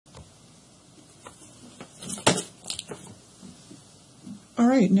All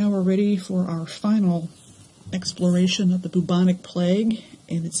right, now we're ready for our final exploration of the bubonic plague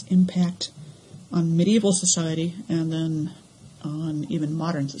and its impact on medieval society and then on even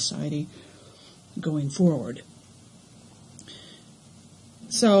modern society going forward.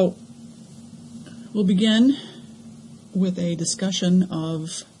 So we'll begin with a discussion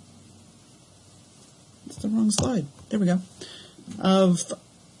of, it's the wrong slide, there we go, of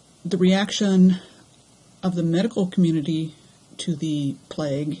the reaction of the medical community to the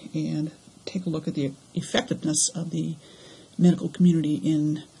plague and take a look at the effectiveness of the medical community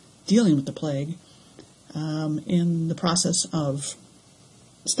in dealing with the plague. In the process of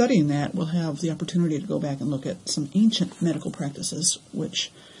studying that, we'll have the opportunity to go back and look at some ancient medical practices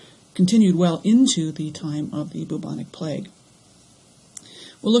which continued well into the time of the bubonic plague.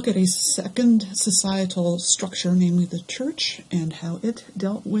 We'll look at a second societal structure, namely the church, and how it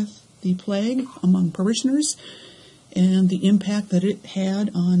dealt with the plague among parishioners and the impact that it had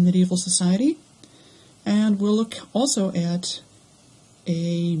on medieval society. And we'll look also at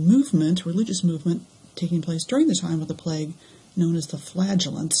a movement, religious movement, taking place during the time of the plague, known as the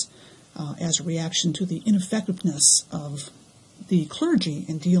Flagellants, as a reaction to the ineffectiveness of the clergy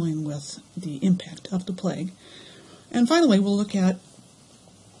in dealing with the impact of the plague. And finally, we'll look at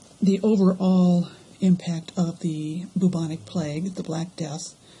the overall impact of the bubonic plague, the Black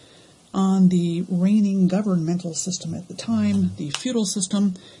Death, on the reigning governmental system at the time, the feudal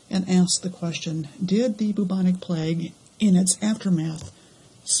system, and ask the question, did the bubonic plague, in its aftermath,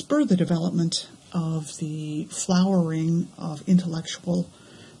 spur the development of the flowering of intellectual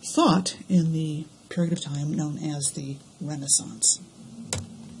thought in the period of time known as the Renaissance?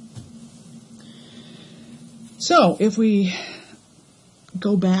 So, if we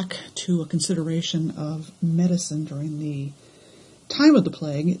go back to a consideration of medicine during the time of the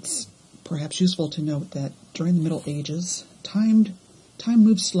plague, it's perhaps useful to note that during the Middle Ages, time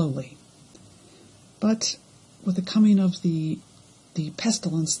moved slowly. But with the coming of the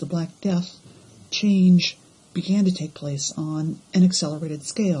pestilence, the Black Death, change began to take place on an accelerated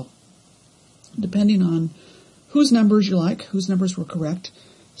scale. Depending on whose numbers you like, whose numbers were correct,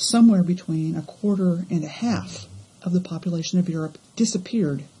 somewhere between 1/4 and 1/2 of the population of Europe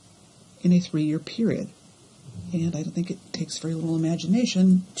disappeared in a 3-year period. And I don't think it takes very little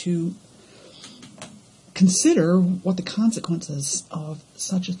imagination to consider what the consequences of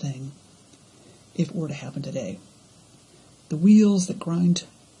such a thing, if it were to happen today. The wheels that grind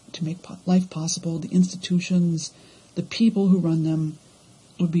to make life possible, the institutions, the people who run them,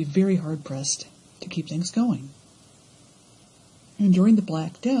 would be very hard-pressed to keep things going. And during the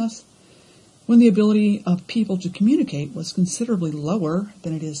Black Death, when the ability of people to communicate was considerably lower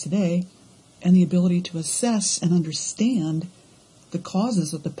than it is today, and the ability to assess and understand the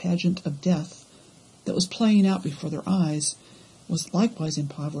causes of the pageant of death that was playing out before their eyes was likewise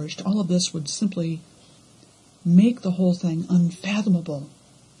impoverished, all of this would simply make the whole thing unfathomable,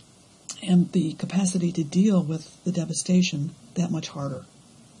 and the capacity to deal with the devastation that much harder.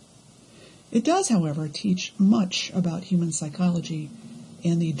 It does, however, teach much about human psychology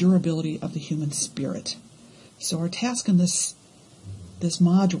and the durability of the human spirit. So our task in this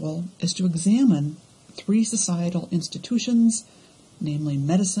module is to examine 3 societal institutions, namely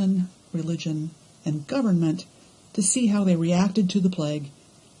medicine, religion, and government, to see how they reacted to the plague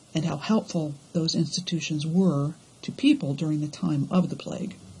and how helpful those institutions were to people during the time of the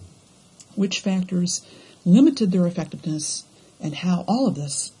plague, which factors limited their effectiveness, and how all of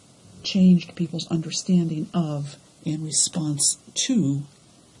this changed people's understanding of and response to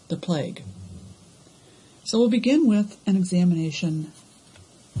the plague. So we'll begin with an examination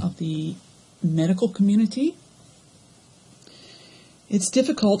of the medical community. It's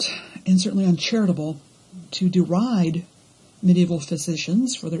difficult and certainly uncharitable to deride medieval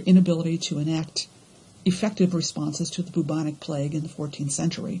physicians for their inability to enact effective responses to the bubonic plague in the 14th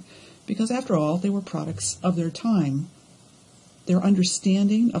century, because after all, they were products of their time. Their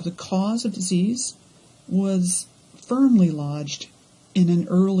understanding of the cause of disease was firmly lodged in an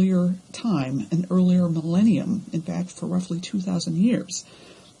earlier time, an earlier millennium, in fact, for roughly 2,000 years.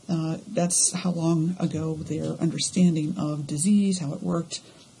 That's how long ago their understanding of disease, how it worked,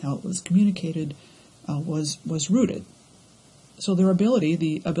 how it was communicated, was rooted. So their ability,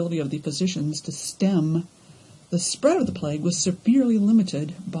 the ability of the physicians to stem the spread of the plague, was severely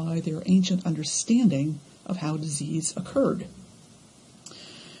limited by their ancient understanding of how disease occurred.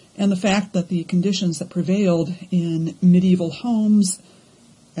 And the fact that the conditions that prevailed in medieval homes,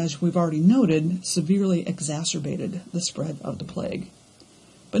 as we've already noted, severely exacerbated the spread of the plague.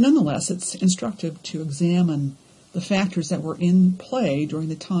 But nonetheless, it's instructive to examine the factors that were in play during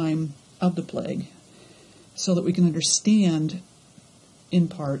the time of the plague so that we can understand in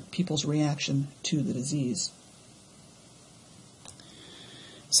part, people's reaction to the disease.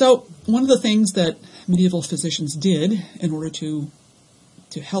 So one of the things that medieval physicians did in order to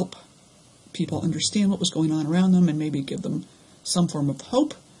help people understand what was going on around them and maybe give them some form of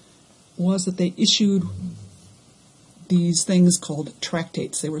hope was that they issued these things called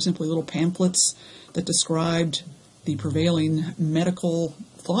tractates. They were simply little pamphlets that described the prevailing medical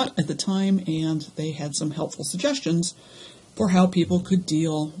thought at the time, and they had some helpful suggestions for how people could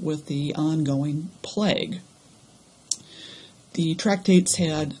deal with the ongoing plague. The tractates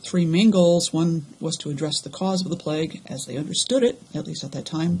had three main goals. One was to address the cause of the plague as they understood it, at least at that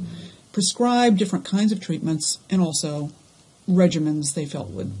time, prescribe different kinds of treatments, and also regimens they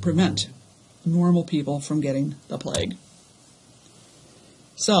felt would prevent normal people from getting the plague.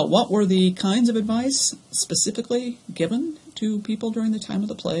 So, what were the kinds of advice specifically given to people during the time of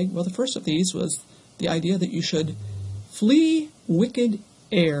the plague? Well, the first of these was the idea that you should flee wicked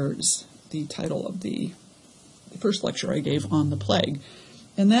airs, the title of the first lecture I gave on the plague.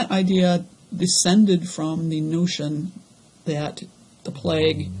 And that idea descended from the notion that the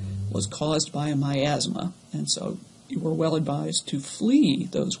plague was caused by a miasma, and so you were well advised to flee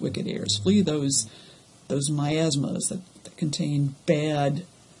those wicked airs, flee those miasmas that contain bad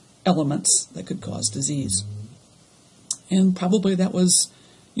elements that could cause disease. And probably that was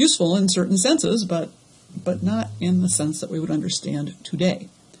useful in certain senses, but not in the sense that we would understand today.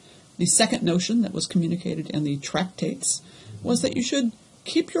 The second notion that was communicated in the tractates was that you should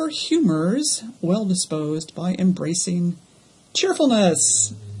keep your humors well disposed by embracing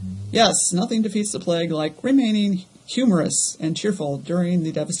cheerfulness. Yes, nothing defeats the plague like remaining humorous and cheerful during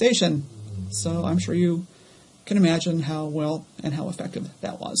the devastation. So I'm sure you can imagine how well and how effective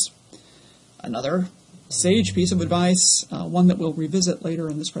that was. Another sage piece of advice, one that we'll revisit later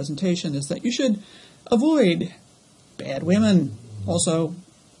in this presentation, is that you should avoid bad women. Also,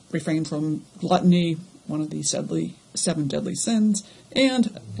 refrain from gluttony, one of the seven deadly sins,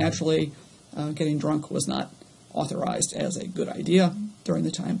 and naturally, getting drunk was not authorized as a good idea during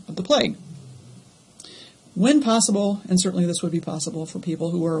the time of the plague. When possible, and certainly this would be possible for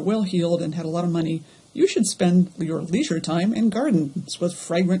people who were well-heeled and had a lot of money, you should spend your leisure time in gardens with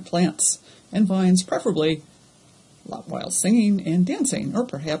fragrant plants and vines, preferably while singing and dancing, or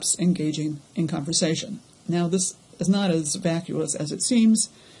perhaps engaging in conversation. Now, this is not as vacuous as it seems,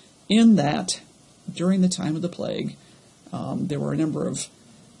 in that during the time of the plague, there were a number of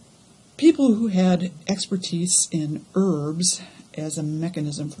people who had expertise in herbs as a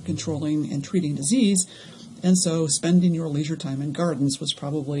mechanism for controlling and treating disease, and so spending your leisure time in gardens was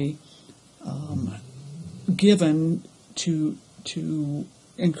probably given to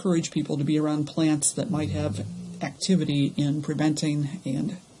encourage people to be around plants that might have activity in preventing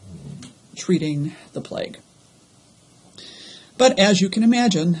and treating the plague. But as you can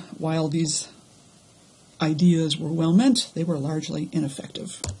imagine, while these ideas were well meant, they were largely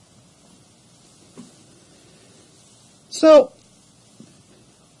ineffective. So,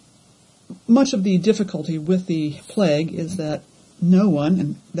 much of the difficulty with the plague is that no one,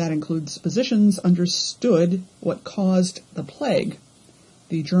 and that includes physicians, understood what caused the plague.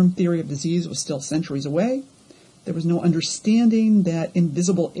 The germ theory of disease was still centuries away. There was no understanding that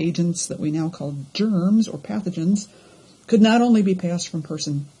invisible agents that we now call germs or pathogens could not only be passed from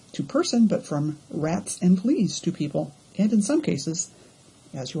person to person, but from rats and fleas to people, and in some cases,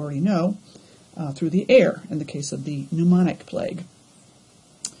 as you already know, through the air, in the case of the pneumonic plague.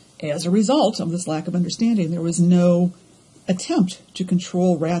 As a result of this lack of understanding, there was no attempt to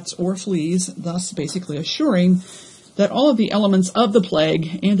control rats or fleas, thus basically assuring that all of the elements of the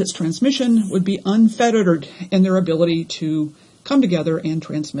plague and its transmission would be unfettered in their ability to come together and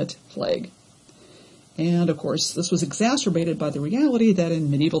transmit plague. And, of course, this was exacerbated by the reality that in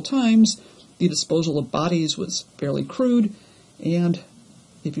medieval times, the disposal of bodies was fairly crude, and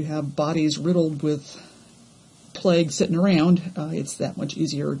if you have bodies riddled with plague sitting around, it's that much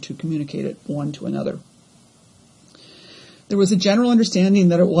easier to communicate it one to another. There was a general understanding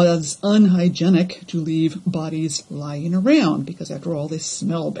that it was unhygienic to leave bodies lying around, because after all, they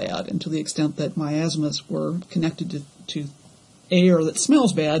smell bad, and to the extent that miasmas were connected to air that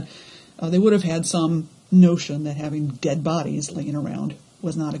smells bad, they would have had some notion that having dead bodies laying around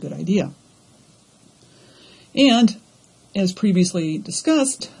was not a good idea. And, as previously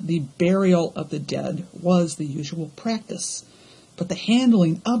discussed, the burial of the dead was the usual practice, but the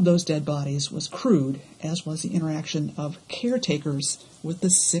handling of those dead bodies was crude, as was the interaction of caretakers with the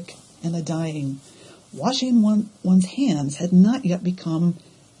sick and the dying. Washing one's hands had not yet become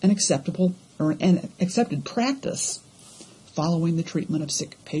an acceptable or an accepted practice following the treatment of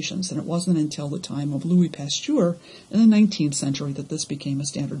sick patients, and it wasn't until the time of Louis Pasteur in the 19th century that this became a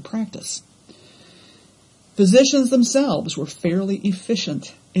standard practice. Physicians themselves were fairly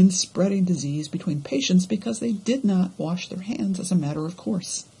efficient in spreading disease between patients because they did not wash their hands as a matter of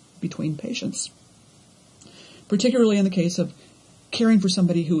course between patients. Particularly in the case of caring for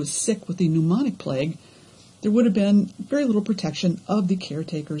somebody who was sick with the pneumonic plague, there would have been very little protection of the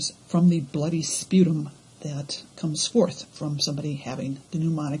caretakers from the bloody sputum that comes forth from somebody having the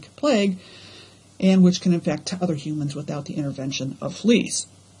pneumonic plague, and which can infect other humans without the intervention of fleas.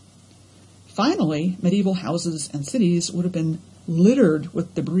 Finally, medieval houses and cities would have been littered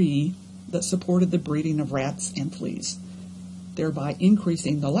with debris that supported the breeding of rats and fleas, thereby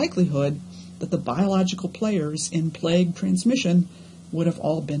increasing the likelihood that the biological players in plague transmission would have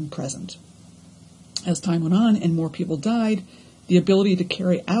all been present. As time went on and more people died, the ability to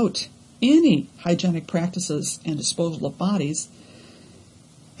carry out any hygienic practices and disposal of bodies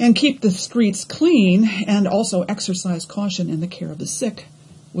and keep the streets clean and also exercise caution in the care of the sick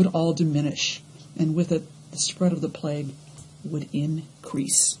would all diminish, and with it, the spread of the plague would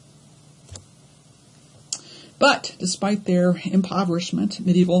increase. But despite their impoverishment,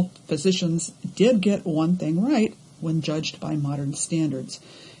 medieval physicians did get one thing right when judged by modern standards,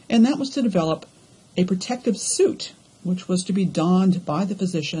 and that was to develop a protective suit, which was to be donned by the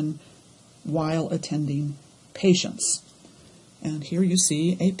physician while attending patients. And here you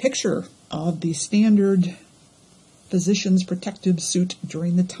see a picture of the standard physician's protective suit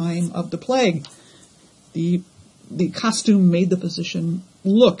during the time of the plague. The costume made the physician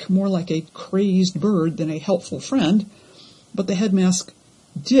look more like a crazed bird than a helpful friend, but the head mask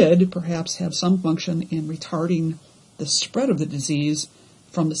did perhaps have some function in retarding the spread of the disease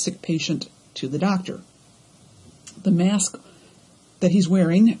from the sick patient to the doctor. The mask that he's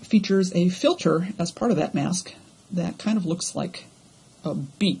wearing features a filter as part of that mask that kind of looks like a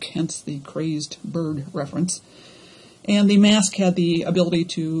beak, hence the crazed bird reference. And the mask had the ability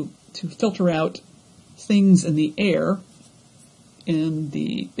to filter out things in the air. In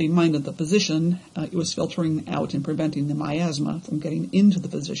the mind of the physician, it was filtering out and preventing the miasma from getting into the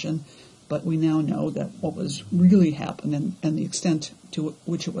physician, but we now know that what was really happening and the extent to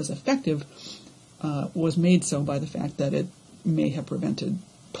which it was effective was made so by the fact that it may have prevented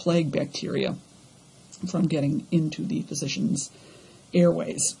plague bacteria from getting into the physician's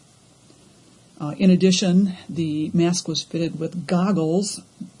airways. In addition, the mask was fitted with goggles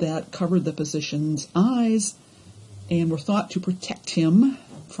that covered the physician's eyes and were thought to protect him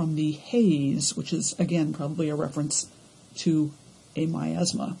from the haze, which is, again, probably a reference to a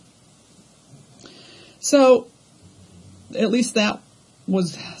miasma. So, at least that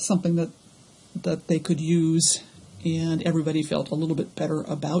was something that they could use, and everybody felt a little bit better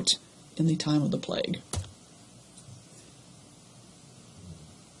about in the time of the plague.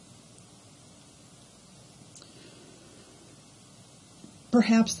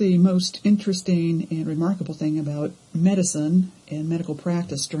 Perhaps the most interesting and remarkable thing about medicine and medical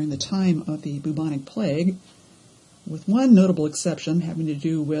practice during the time of the bubonic plague, with one notable exception having to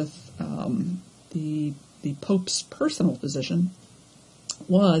do with the Pope's personal physician,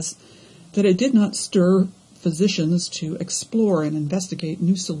 was that it did not stir physicians to explore and investigate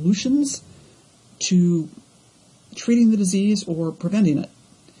new solutions to treating the disease or preventing it.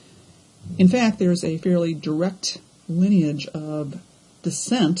 In fact, there's a fairly direct lineage of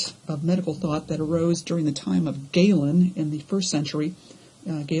descent of medical thought that arose during the time of Galen in the 1st century.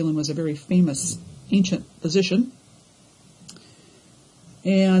 Galen was a very famous ancient physician,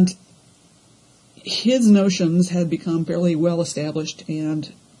 and his notions had become fairly well established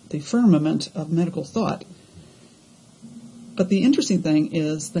and the firmament of medical thought. But the interesting thing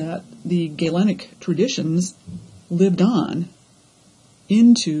is that the Galenic traditions lived on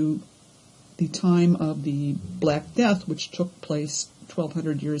into the time of the Black Death, which took place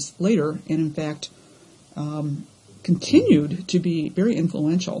 1,200 years later, and in fact continued to be very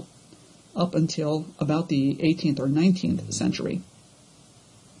influential up until about the 18th or 19th century.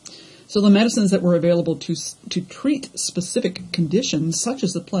 So the medicines that were available to treat specific conditions, such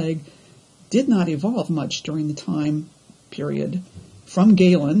as the plague, did not evolve much during the time period from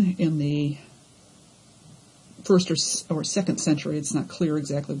Galen in the 1st or 2nd century. It's not clear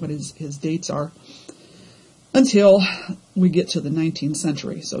exactly what his dates are, until we get to the 19th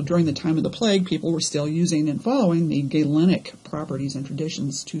century. So during the time of the plague, people were still using and following the Galenic properties and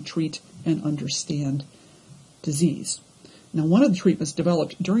traditions to treat and understand disease. Now, one of the treatments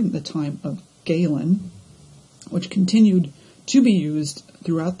developed during the time of Galen, which continued to be used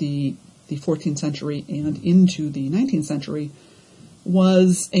throughout the 14th century and into the 19th century,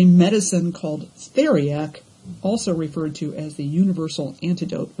 was a medicine called theriac, also referred to as the universal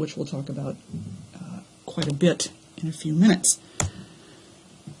antidote, which we'll talk about quite a bit in a few minutes.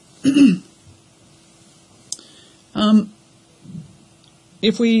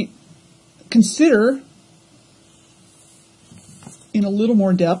 If we consider in a little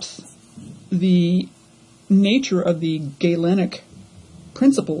more depth the nature of the Galenic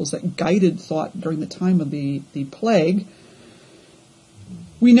principles that guided thought during the time of the plague,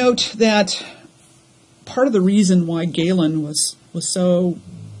 we note that part of the reason why Galen was so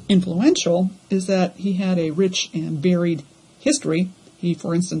influential is that he had a rich and varied history. He,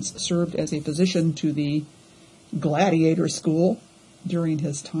 for instance, served as a physician to the gladiator school during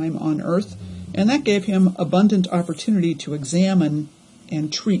his time on Earth, and that gave him abundant opportunity to examine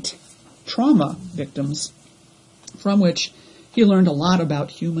and treat trauma victims, from which he learned a lot about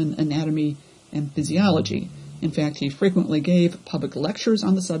human anatomy and physiology. In fact, he frequently gave public lectures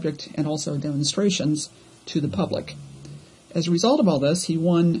on the subject and also demonstrations to the public. As a result of all this, he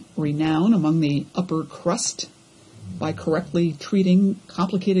won renown among the upper crust by correctly treating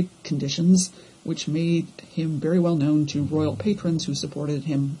complicated conditions, which made him very well known to royal patrons who supported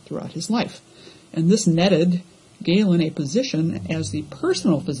him throughout his life. And this netted Galen a position as the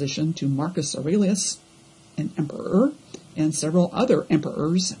personal physician to Marcus Aurelius, an emperor, and several other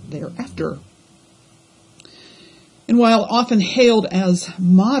emperors thereafter. And while often hailed as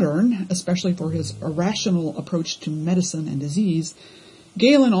modern, especially for his irrational approach to medicine and disease,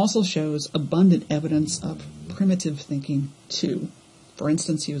 Galen also shows abundant evidence of primitive thinking too. For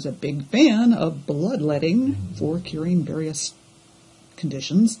instance, he was a big fan of bloodletting for curing various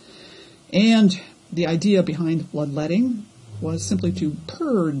conditions, and the idea behind bloodletting was simply to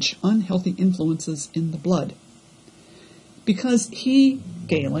purge unhealthy influences in the blood. Because he,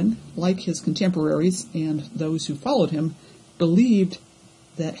 Galen, like his contemporaries and those who followed him, believed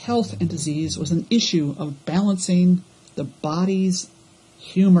that health and disease was an issue of balancing the body's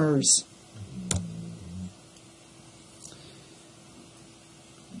humors.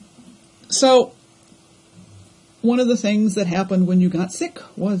 So, one of the things that happened when you got sick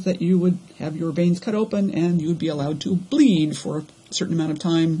was that you would have your veins cut open and you would be allowed to bleed for a certain amount of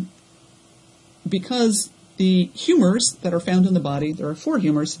time, because the humors that are found in the body, there are 4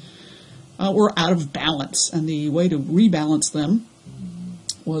 humors, were out of balance. And the way to rebalance them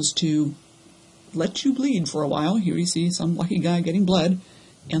was to let you bleed for a while. Here you see some lucky guy getting blood,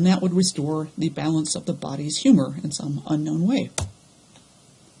 and that would restore the balance of the body's humor in some unknown way.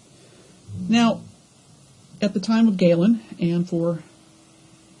 Now, at the time of Galen, and for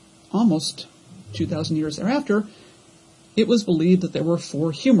almost 2,000 years thereafter, it was believed that there were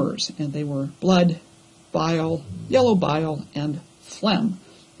 4 humors, and they were blood, bile, yellow bile, and phlegm.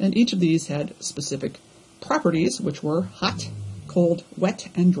 And each of these had specific properties, which were hot, cold, wet,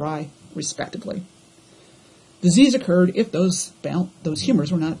 and dry, respectively. Disease occurred if those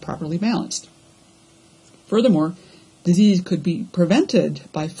humors were not properly balanced. Furthermore, disease could be prevented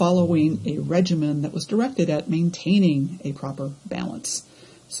by following a regimen that was directed at maintaining a proper balance.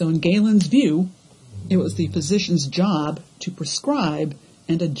 So in Galen's view, it was the physician's job to prescribe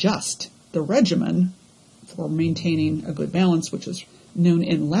and adjust the regimen for maintaining a good balance, which is known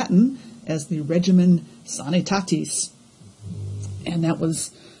in Latin as the regimen sanitatis. And that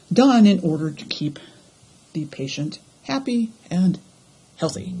was done in order to keep the patient happy and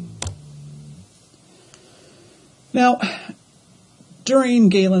healthy. Now, during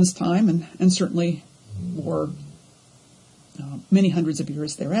Galen's time, and certainly for many hundreds of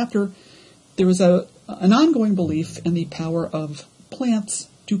years thereafter, there was an ongoing belief in the power of plants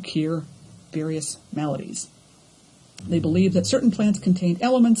to cure various maladies. They believed that certain plants contained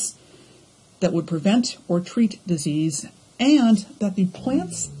elements that would prevent or treat disease, and that the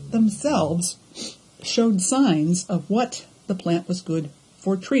plants themselves showed signs of what the plant was good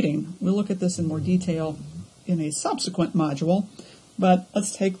for treating. We'll look at this in more detail in a subsequent module, but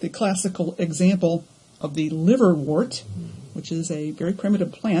let's take the classical example of the liverwort, which is a very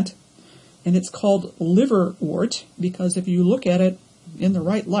primitive plant, and it's called liverwort because if you look at it in the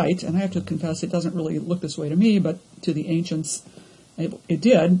right light, and I have to confess it doesn't really look this way to me, but to the ancients it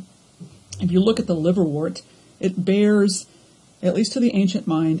did. If you look at the liverwort, it bears, at least to the ancient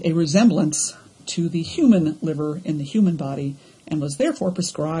mind, a resemblance to the human liver in the human body, and was therefore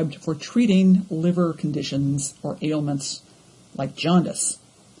prescribed for treating liver conditions or ailments like jaundice.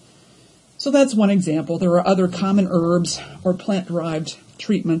 So that's one example. There are other common herbs or plant-derived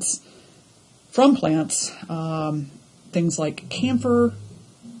treatments from plants. Things like camphor,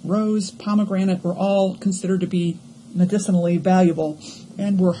 rose, pomegranate were all considered to be medicinally valuable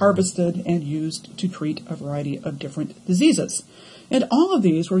and were harvested and used to treat a variety of different diseases. And all of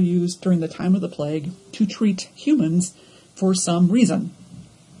these were used during the time of the plague to treat humans for some reason.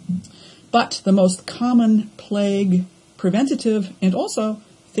 But the most common plague preventative and also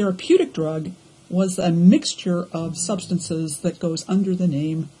therapeutic drug was a mixture of substances that goes under the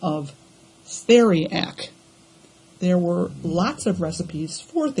name of theriac. There were lots of recipes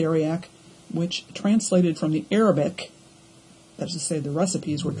for theriac, which translated from the Arabic, that is to say the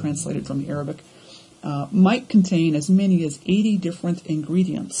recipes were translated from the Arabic, might contain as many as 80 different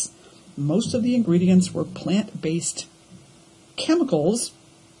ingredients. Most of the ingredients were plant-based chemicals,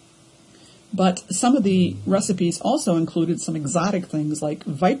 but some of the recipes also included some exotic things like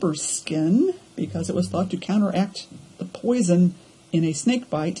viper skin, because it was thought to counteract the poison in a snake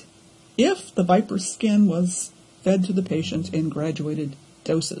bite if the viper skin was fed to the patient in graduated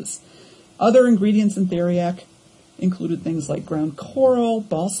doses. Other ingredients in theriac included things like ground coral,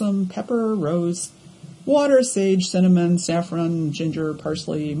 balsam, pepper, rose, water, sage, cinnamon, saffron, ginger,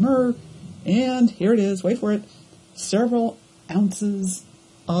 parsley, myrrh, and here it is, wait for it, several ounces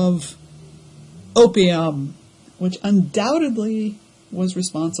of opium, which undoubtedly was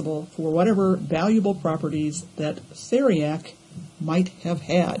responsible for whatever valuable properties that theriac might have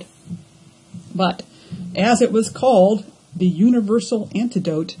had. But, as it was called, the universal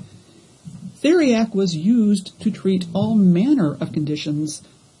antidote, theriac was used to treat all manner of conditions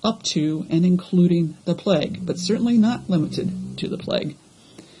up to and including the plague, but certainly not limited to the plague.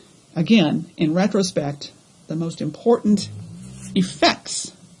 Again, in retrospect, the most important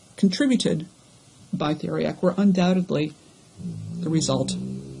effects contributed by theriac were undoubtedly the result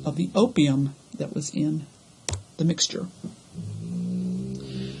of the opium that was in the mixture.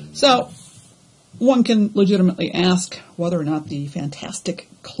 So, one can legitimately ask whether or not the fantastic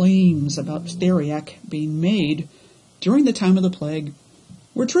claims about theriac being made during the time of the plague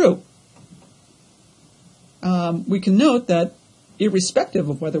were true. We can note that, irrespective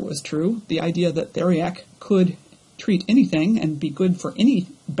of whether it was true, the idea that theriac could treat anything and be good for any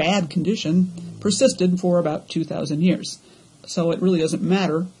bad condition persisted for about 2,000 years. So it really doesn't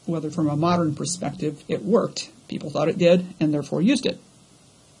matter whether from a modern perspective it worked. People thought it did and therefore used it.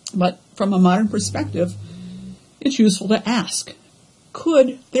 But from a modern perspective, it's useful to ask,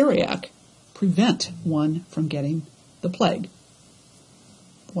 could theriac prevent one from getting the plague?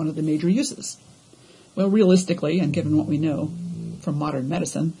 One of the major uses. Well, realistically, and given what we know from modern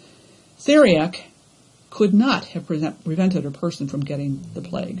medicine, theriac could not have prevented a person from getting the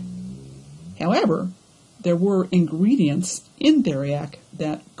plague. However, there were ingredients in theriac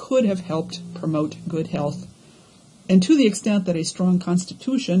that could have helped promote good health, and to the extent that a strong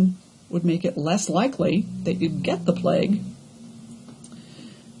constitution would make it less likely that you'd get the plague,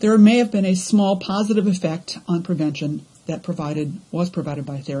 there may have been a small positive effect on prevention that was provided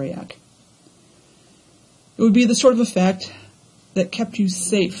by theriac. It would be the sort of effect that kept you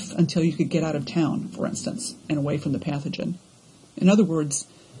safe until you could get out of town, for instance, and away from the pathogen. In other words,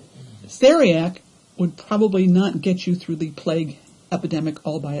 theriac would probably not get you through the plague epidemic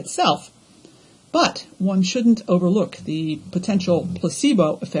all by itself, but one shouldn't overlook the potential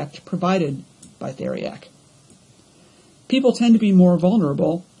placebo effect provided by theriac. People tend to be more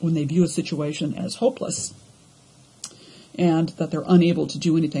vulnerable when they view a situation as hopeless and that they're unable to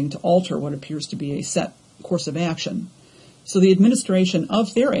do anything to alter what appears to be a set course of action. So the administration of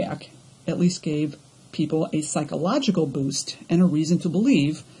theriac at least gave people a psychological boost and a reason to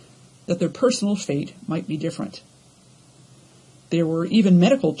believe that their personal fate might be different. There were even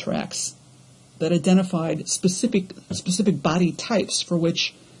medical tracts that identified specific body types for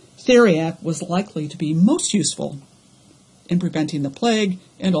which theriac was likely to be most useful in preventing the plague,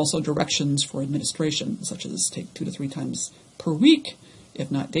 and also directions for administration, such as take 2 to 3 times per week, if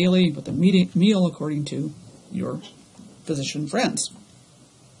not daily, with a meal according to your physician friends.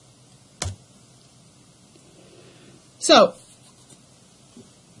 So,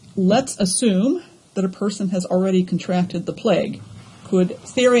 let's assume that a person has already contracted the plague. Could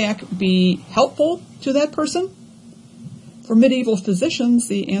theriac be helpful to that person? For medieval physicians,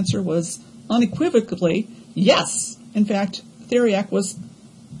 the answer was unequivocally yes. In fact, theriac was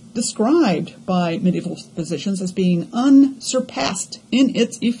described by medieval physicians as being unsurpassed in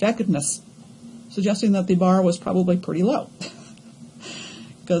its effectiveness, suggesting that the bar was probably pretty low,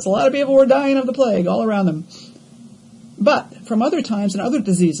 because a lot of people were dying of the plague all around them. But from other times and other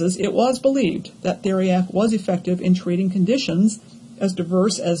diseases, it was believed that theriac was effective in treating conditions as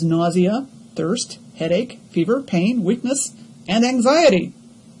diverse as nausea, thirst, headache, fever, pain, weakness, and anxiety,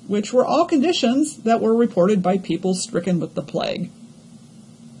 which were all conditions that were reported by people stricken with the plague.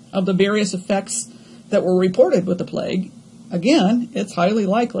 Of the various effects that were reported with the plague, again, it's highly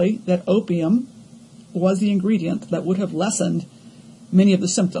likely that opium was the ingredient that would have lessened many of the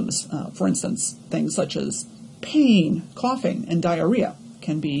symptoms. For instance, things such as pain, coughing, and diarrhea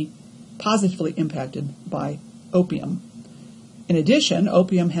can be positively impacted by opium. In addition,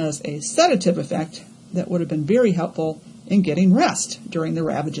 opium has a sedative effect that would have been very helpful in getting rest during the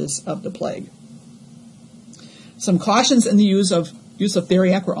ravages of the plague. Some cautions in the use of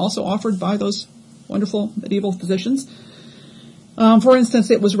theriac were also offered by those wonderful medieval physicians. For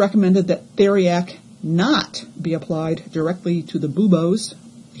instance, it was recommended that theriac not be applied directly to the buboes.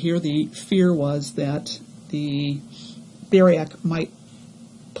 Here the fear was that the theriac might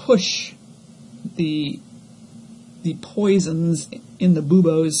push the poisons in the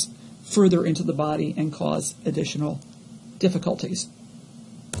buboes further into the body and cause additional difficulties.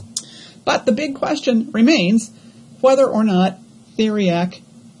 But the big question remains whether or not theriac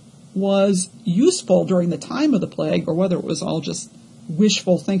was useful during the time of the plague, or whether it was all just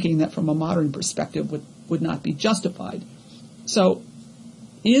wishful thinking that from a modern perspective would not be justified. So,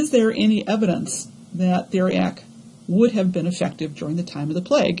 is there any evidence that theriac would have been effective during the time of the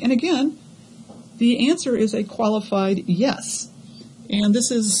plague? And again, the answer is a qualified yes. And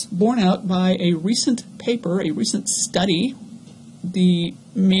this is borne out by a recent paper, a recent study, the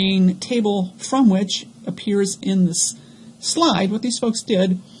main table from which appears in this slide. What these folks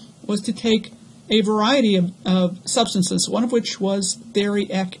did was to take a variety of substances, one of which was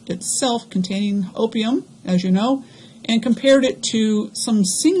theriac itself containing opium, as you know, and compared it to some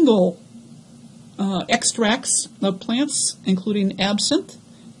single extracts of plants, including absinthe,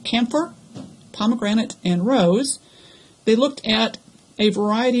 camphor, pomegranate, and rose. They looked at a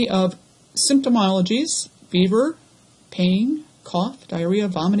variety of symptomologies: fever, pain, cough, diarrhea,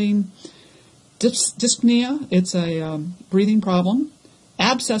 vomiting, dyspnea, it's a breathing problem,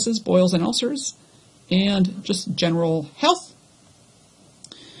 abscesses, boils, and ulcers, and just general health.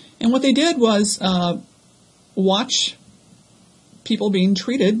 And what they did was watch people being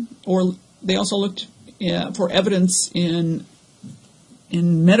treated, or they also looked for evidence in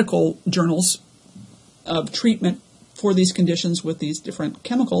medical journals of treatment for these conditions with these different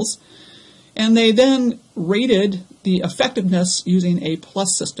chemicals. And they then rated the effectiveness using a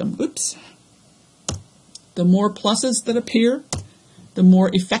plus system. Oops. The more pluses that appear, the more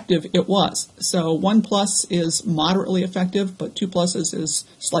effective it was. So 1 plus is moderately effective, but 2 pluses is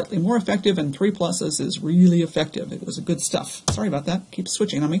slightly more effective, and 3 pluses is really effective. It was good stuff. Sorry about that. Keeps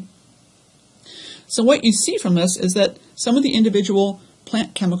switching on me. So what you see from this is that some of the individual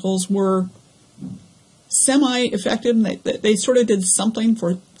plant chemicals were semi-effective. They sort of did something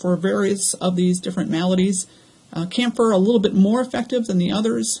for various of these different maladies. Camphor a little bit more effective than the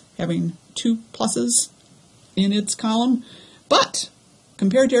others, having 2 pluses in its column. But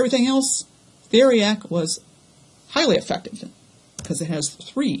compared to everything else, theriac was highly effective because it has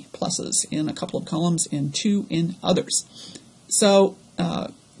 3 pluses in a couple of columns and 2 in others. So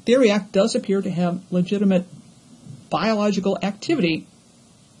theriac does appear to have legitimate biological activity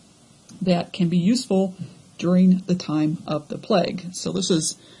that can be useful during the time of the plague. So this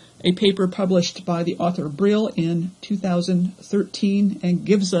is a paper published by the author Brill in 2013 and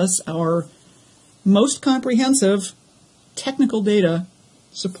gives us our most comprehensive technical data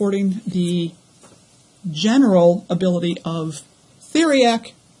supporting the general ability of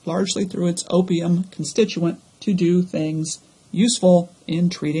theriac, largely through its opium constituent, to do things useful in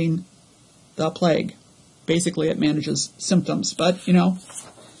treating the plague. Basically, it manages symptoms, but,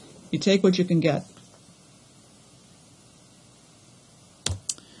 you take what you can get.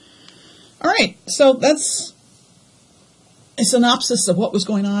 All right, so that's a synopsis of what was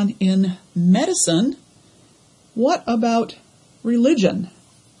going on in medicine. What about religion?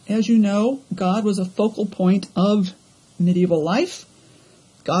 As you know, God was a focal point of medieval life.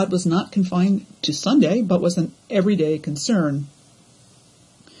 God was not confined to Sunday, but was an everyday concern.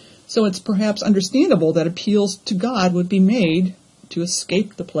 So it's perhaps understandable that appeals to God would be made to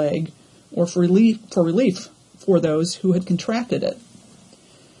escape the plague or for relief for those who had contracted it.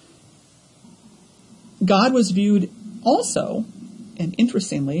 God was viewed also, and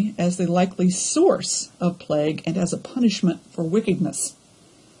interestingly, as the likely source of plague and as a punishment for wickedness.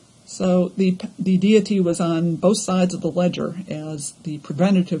 So the deity was on both sides of the ledger as the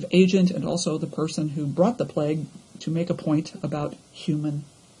preventative agent and also the person who brought the plague to make a point about human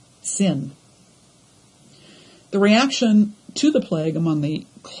sin. The reaction to the plague among the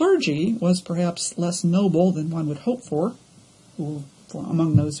clergy was perhaps less noble than one would hope for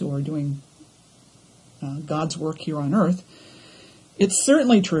among those who are doing God's work here on earth. It's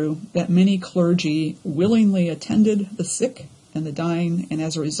certainly true that many clergy willingly attended the sick and the dying, and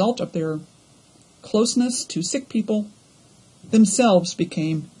as a result of their closeness to sick people, themselves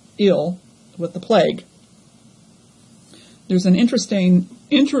became ill with the plague. There's an interesting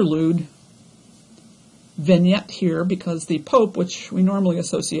interlude vignette here because the Pope, which we normally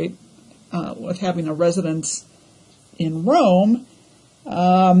associate with having a residence in Rome,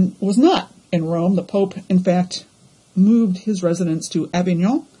 was not in Rome. The Pope, in fact, moved his residence to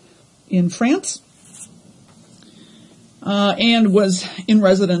Avignon in France and was in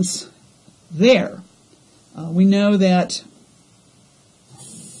residence there. We know that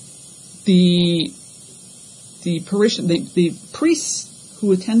the priests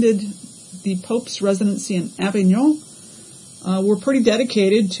who attended the Pope's residency in Avignon were pretty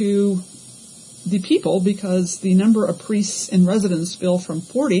dedicated to the people because the number of priests in residence fell from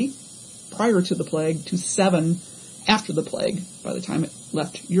 40 prior to the plague to 7 after the plague by the time it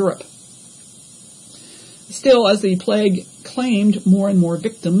left Europe. Still, as the plague claimed more and more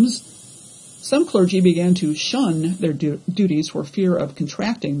victims, some clergy began to shun their duties for fear of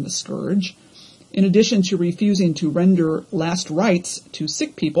contracting the scourge. In addition to refusing to render last rites to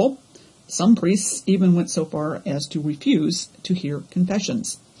sick people, some priests even went so far as to refuse to hear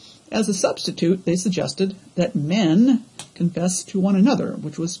confessions. As a substitute, they suggested that men confess to one another,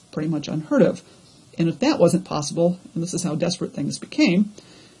 which was pretty much unheard of. And if that wasn't possible, and this is how desperate things became,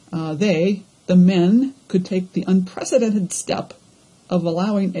 the men, could take the unprecedented step of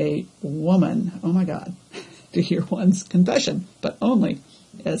allowing a woman, oh my God, to hear one's confession, but only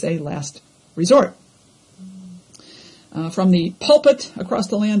as a last resort. From the pulpit across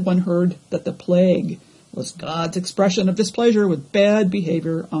the land, one heard that the plague was God's expression of displeasure with bad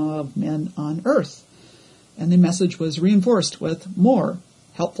behavior of men on earth. And the message was reinforced with more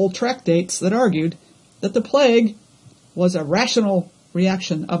helpful tractates that argued that the plague was a rational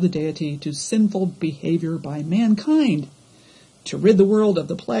reaction of the deity to sinful behavior by mankind. To rid the world of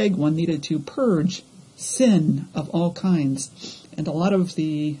the plague, one needed to purge sin of all kinds. And a lot of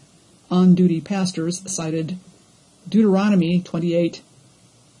the on-duty pastors cited Deuteronomy 28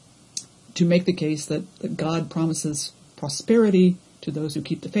 to make the case that God promises prosperity to those who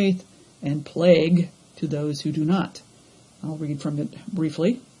keep the faith and plague to those who do not. I'll read from it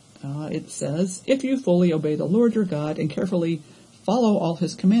briefly. It says, "If you fully obey the Lord your God and carefully follow all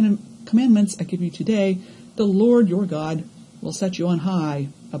his commandments I give you today, the Lord your God will set you on high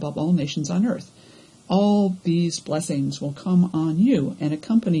above all nations on earth. All these blessings will come on you and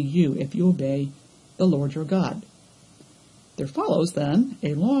accompany you if you obey the Lord your God." There follows, then,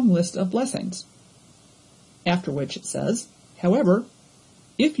 a long list of blessings, after which it says, "However,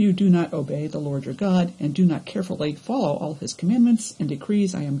 if you do not obey the Lord your God and do not carefully follow all his commandments and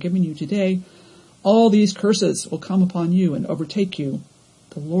decrees I am giving you today, all these curses will come upon you and overtake you.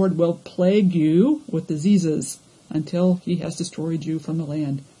 The Lord will plague you with diseases until he has destroyed you from the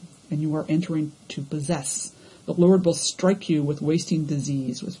land, and you are entering to possess. The Lord will strike you with wasting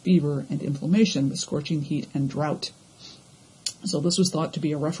disease, with fever and inflammation, with scorching heat and drought." So this was thought to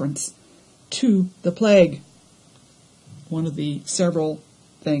be a reference to the plague, one of the several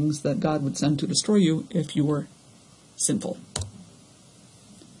things that God would send to destroy you if you were sinful.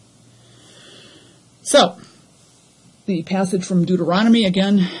 So, the passage from Deuteronomy,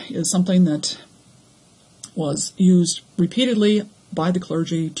 again, is something that was used repeatedly by the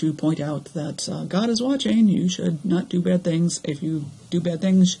clergy to point out that God is watching. You should not do bad things. If you do bad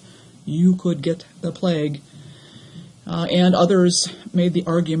things, you could get the plague. And others made the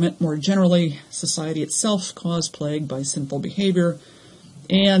argument more generally, society itself caused plague by sinful behavior,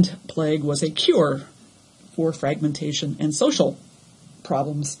 and plague was a cure for fragmentation and social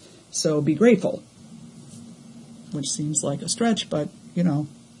problems, so be grateful. Which seems like a stretch, but,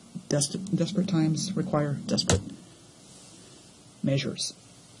 desperate times require desperate measures.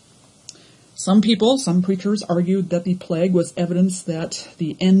 Some preachers argued that the plague was evidence that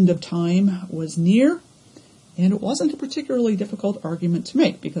the end of time was near, and it wasn't a particularly difficult argument to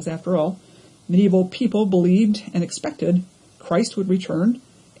make, because after all, medieval people believed and expected Christ would return,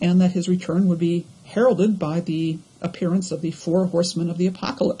 and that his return would be heralded by the appearance of the 4 horsemen of the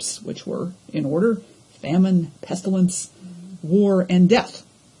apocalypse, which were, in order, famine, pestilence, war, and death.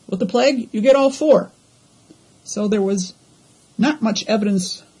 With the plague, you get all 4. So there was not much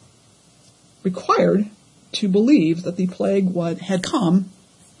evidence required to believe that the plague had come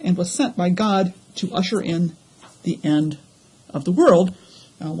and was sent by God to usher in the end of the world.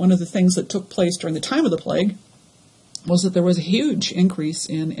 One of the things that took place during the time of the plague was that there was a huge increase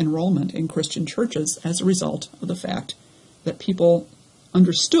in enrollment in Christian churches as a result of the fact that people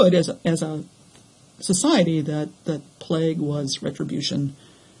understood as a society that plague was retribution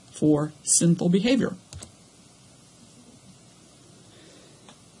for sinful behavior.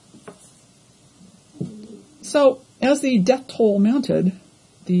 So, as the death toll mounted,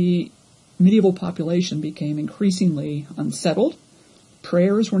 the medieval population became increasingly unsettled.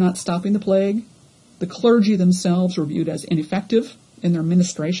 Prayers were not stopping the plague. The clergy themselves were viewed as ineffective in their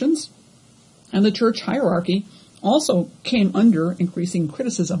ministrations. And the church hierarchy also came under increasing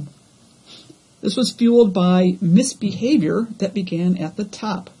criticism. This was fueled by misbehavior that began at the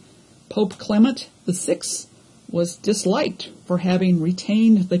top. Pope Clement VI was disliked for having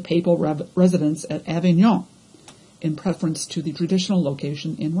retained the papal residence at Avignon in preference to the traditional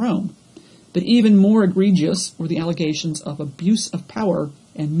location in Rome. But even more egregious were the allegations of abuse of power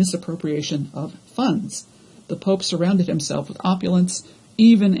and misappropriation of funds. The Pope surrounded himself with opulence,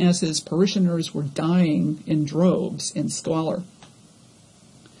 even as his parishioners were dying in droves in squalor.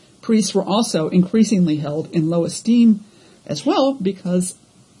 Priests were also increasingly held in low esteem as well because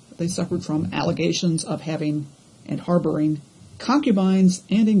they suffered from allegations of having and harboring concubines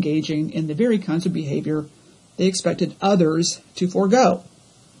and engaging in the very kinds of behavior they expected others to forego.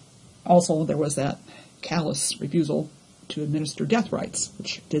 Also, there was that callous refusal to administer death rites,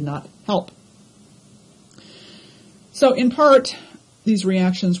 which did not help. So, in part, these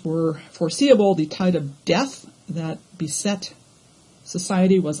reactions were foreseeable. The tide of death that beset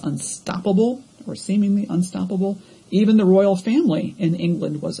society was unstoppable, or seemingly unstoppable. Even the royal family in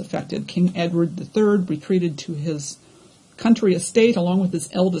England was affected. King Edward III retreated to his country estate along with his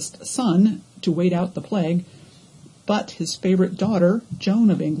eldest son to wait out the plague, but his favorite daughter, Joan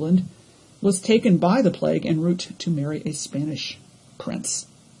of England, was taken by the plague en route to marry a Spanish prince.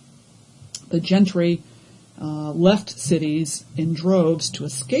 The gentry left cities in droves to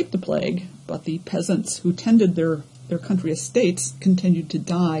escape the plague, but the peasants who tended their country estates continued to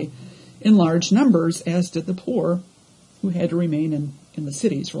die in large numbers, as did the poor, who had to remain in the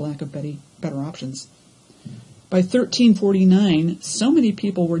cities for lack of better options. By 1349, so many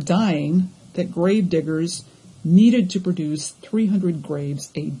people were dying that grave diggers needed to produce 300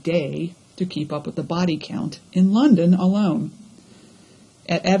 graves a day to keep up with the body count in London alone.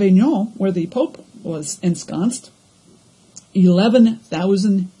 At Avignon, where the Pope was ensconced,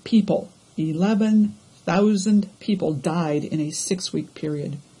 11,000 people died in a 6-week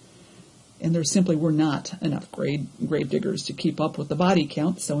period. And there simply were not enough grave diggers to keep up with the body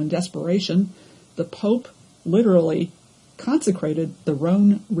count, so in desperation, the Pope literally consecrated the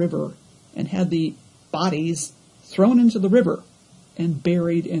Rhone River and had the bodies thrown into the river and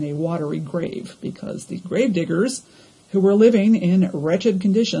buried in a watery grave, because the grave diggers, who were living in wretched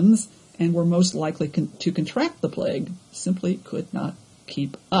conditions and were most likely to contract the plague, simply could not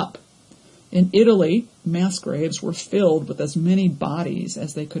keep up. In Italy, mass graves were filled with as many bodies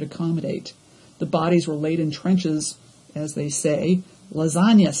as they could accommodate. The bodies were laid in trenches, as they say,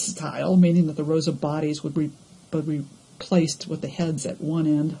 lasagna style, meaning that the rows of bodies would be placed with the heads at one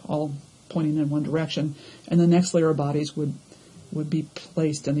end, all pointing in one direction, and the next layer of bodies would be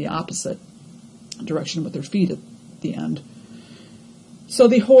placed in the opposite direction with their feet at the end. So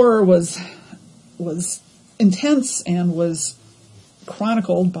the horror was intense and was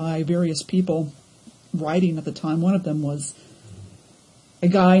chronicled by various people writing at the time. One of them was a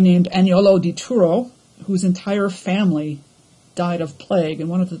guy named Agnolo di Turo, whose entire family died of plague, and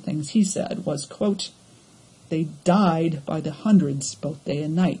one of the things he said was, quote, "They died by the hundreds both day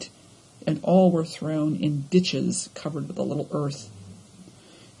and night, and all were thrown in ditches covered with a little earth.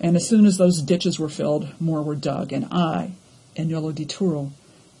 And as soon as those ditches were filled, more were dug, and I, Agnolo di Turo,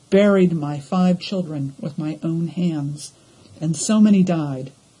 buried my 5 children with my own hands, and so many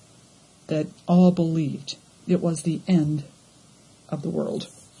died that all believed it was the end of the world."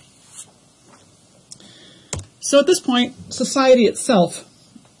 So at this point, society itself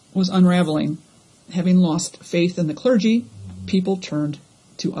was unraveling. Having lost faith in the clergy, people turned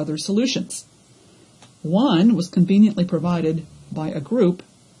to other solutions. One was conveniently provided by a group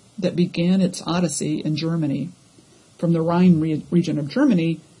that began its odyssey in Germany. From the Rhine region of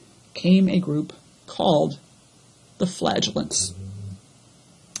Germany came a group called the Flagellants.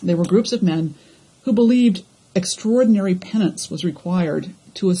 They were groups of men who believed extraordinary penance was required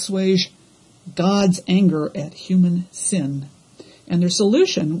to assuage God's anger at human sin, and their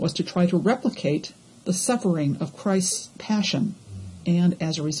solution was to try to replicate the suffering of Christ's passion, and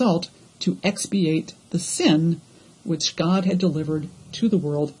as a result, to expiate the sin which God had delivered to the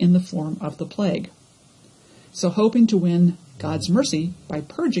world in the form of the plague. So hoping to win God's mercy by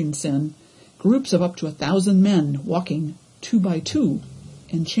purging sin, groups of up to 1,000 men walking 2 by 2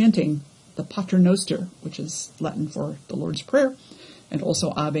 and chanting the Pater Noster, which is Latin for the Lord's Prayer, and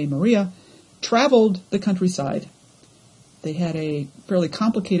also Ave Maria, traveled the countryside. They had a fairly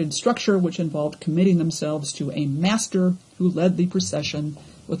complicated structure which involved committing themselves to a master who led the procession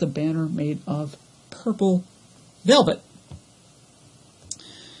with a banner made of purple velvet.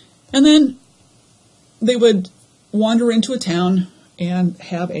 And then they would wander into a town and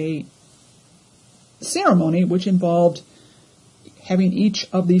have a ceremony which involved having each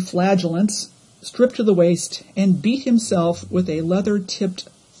of the flagellants stripped to the waist and beat himself with a leather-tipped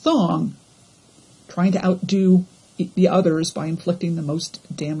thong, trying to outdo the others by inflicting the most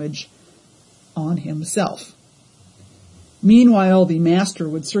damage on himself. Meanwhile, the master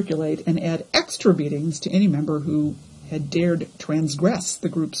would circulate and add extra beatings to any member who had dared transgress the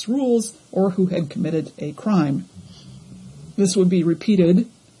group's rules or who had committed a crime. This would be repeated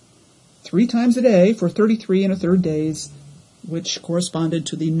 3 times a day for 33 1/3 days, which corresponded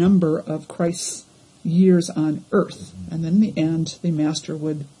to the number of Christ's years on earth. And then in the end, the master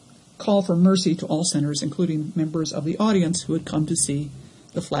would call for mercy to all sinners, including members of the audience who had come to see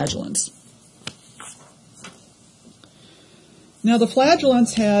the flagellants. Now, the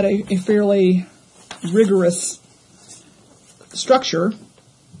flagellants had a fairly rigorous structure.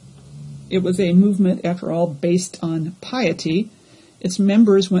 It was a movement, after all, based on piety. Its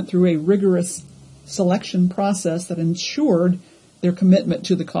members went through a rigorous selection process that ensured their commitment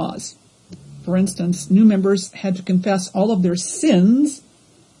to the cause. For instance, new members had to confess all of their sins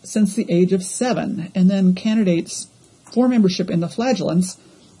since the age of 7, and then candidates for membership in the flagellants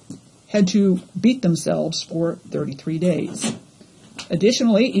had to beat themselves for 33 days.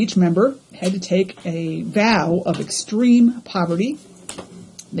 Additionally, each member had to take a vow of extreme poverty.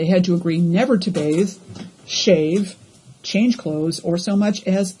 They had to agree never to bathe, shave, change clothes, or so much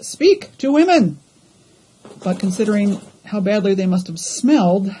as speak to women. But considering how badly they must have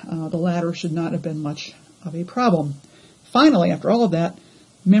smelled, the latter should not have been much of a problem. Finally, after all of that,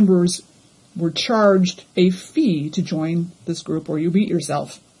 members were charged a fee to join this group or you beat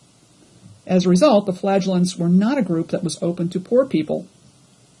yourself. As a result, the flagellants were not a group that was open to poor people,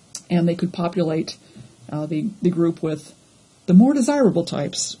 and they could populate the group with the more desirable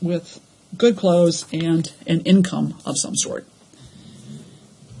types with good clothes and an income of some sort.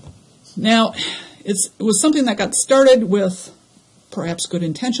 Now, it was something that got started with perhaps good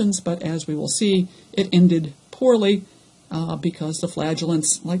intentions, but as we will see, it ended poorly because the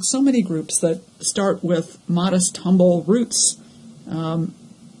flagellants, like so many groups that start with modest, humble roots,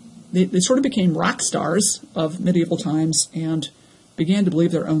 they sort of became rock stars of medieval times and began to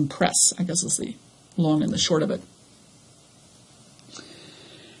believe their own press, I guess is the long and the short of it.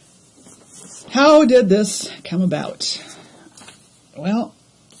 How did this come about? Well,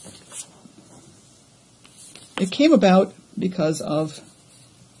 it came about because of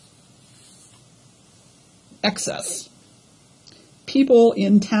excess. People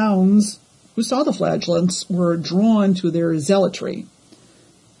in towns who saw the flagellants were drawn to their zealotry.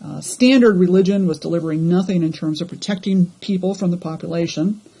 Standard religion was delivering nothing in terms of protecting people from the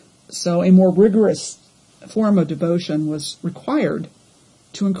population, so a more rigorous form of devotion was required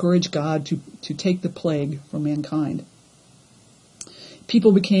to encourage God to take the plague from mankind.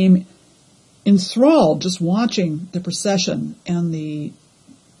 People became enthralled just watching the procession and the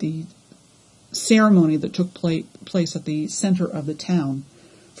ceremony that took place at the center of the town.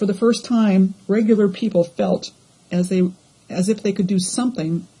 For the first time, regular people felt as if they could do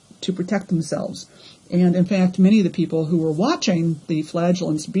something to protect themselves. And in fact, many of the people who were watching the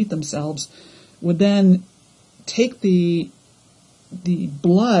flagellants beat themselves would then take the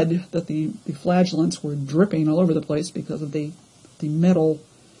blood that the flagellants were dripping all over the place because of the metal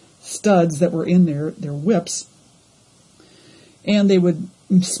studs that were in their whips, and they would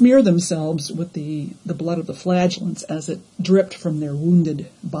smear themselves with the blood of the flagellants as it dripped from their wounded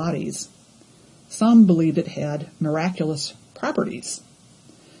bodies. Some believed it had miraculous properties,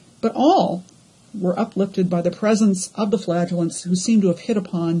 but all were uplifted by the presence of the flagellants, who seemed to have hit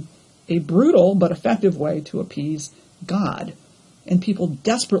upon a brutal but effective way to appease God. And people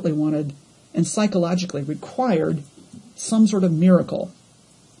desperately wanted and psychologically required some sort of miracle.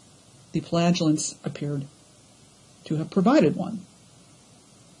 The flagellants appeared to have provided one.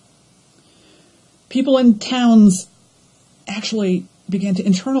 People in towns actually began to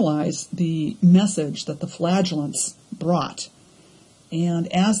internalize the message that the flagellants brought.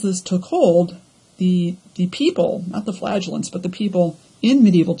 And as this took hold, the people, not the flagellants, but the people in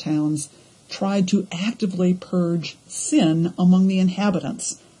medieval towns tried to actively purge sin among the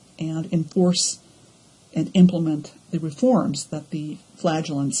inhabitants and enforce and implement the reforms that the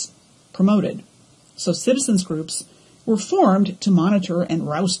flagellants promoted. So citizens groups were formed to monitor and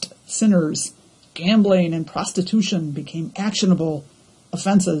roust sinners. Gambling and prostitution became actionable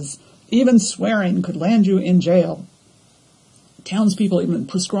offenses. Even swearing could land you in jail. Townspeople even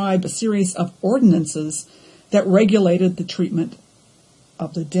prescribed a series of ordinances that regulated the treatment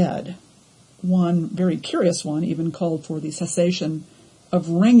of the dead. One very curious one even called for the cessation of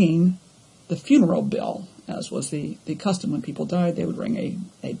ringing the funeral bell, as was the custom when people died. They would ring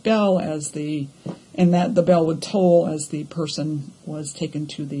a bell and the bell would toll as the person was taken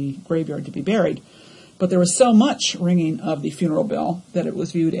to the graveyard to be buried. But there was so much ringing of the funeral bell that it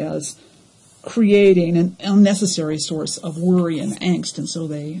was viewed as creating an unnecessary source of worry and angst, and so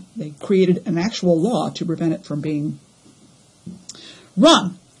they created an actual law to prevent it from being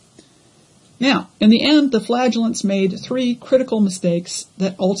rung. Now, in the end, the flagellants made 3 critical mistakes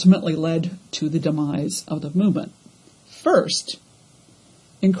that ultimately led to the demise of the movement. First,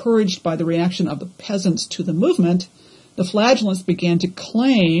 encouraged by the reaction of the peasants to the movement, the flagellants began to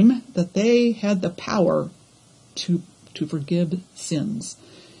claim that they had the power to forgive sins.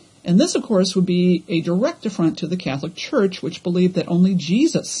 And this, of course, would be a direct affront to the Catholic Church, which believed that only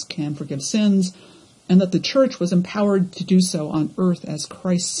Jesus can forgive sins, and that the Church was empowered to do so on earth as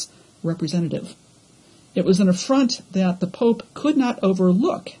Christ's representative. It was an affront that the Pope could not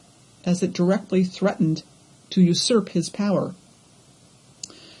overlook, as it directly threatened to usurp his power.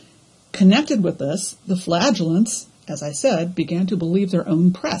 Connected with this, the flagellants, as I said, began to believe their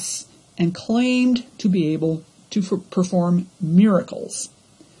own press and claimed to be able to perform miracles.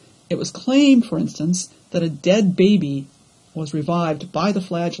 It was claimed, for instance, that a dead baby was revived by the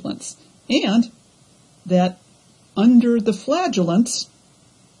flagellants, and that under the flagellants,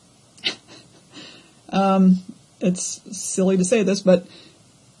 it's silly to say this, but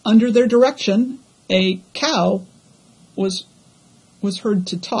under their direction, a cow was heard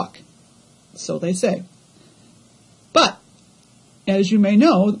to talk, so they say. But, as you may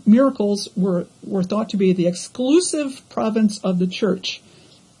know, miracles were thought to be the exclusive province of the Church,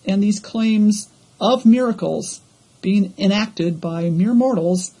 and these claims of miracles being enacted by mere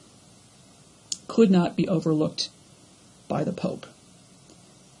mortals could not be overlooked by the Pope.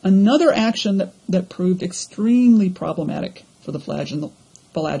 Another action that proved extremely problematic for the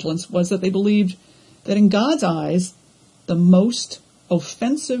flagellants was that they believed that in God's eyes, the most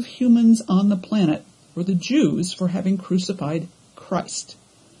offensive humans on the planet were the Jews for having crucified Christ.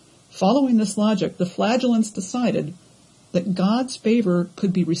 Following this logic, the flagellants decided that God's favor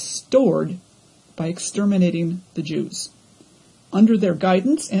could be restored by exterminating the Jews. Under their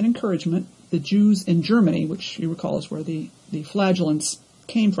guidance and encouragement, the Jews in Germany, which you recall is where the flagellants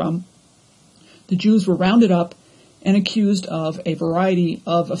came from, the Jews were rounded up and accused of a variety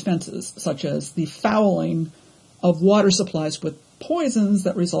of offenses, such as the fouling of water supplies with poisons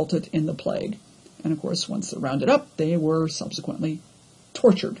that resulted in the plague. And of course, once they're rounded up, they were subsequently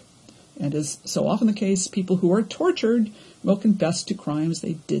tortured. And as so often the case, people who are tortured will confess to crimes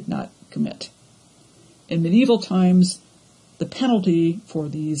they did not commit. In medieval times, the penalty for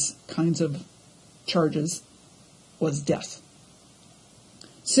these kinds of charges was death.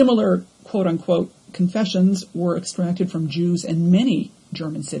 Similar, quote-unquote, confessions were extracted from Jews in many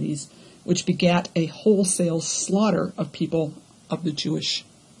German cities, which begat a wholesale slaughter of people of the Jewish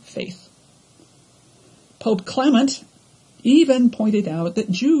faith. Pope Clement even pointed out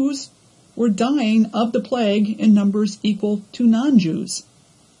that Jews were dying of the plague in numbers equal to non-Jews,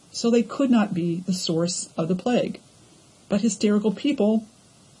 so they could not be the source of the plague. But hysterical people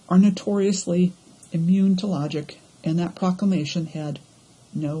are notoriously immune to logic, and that proclamation had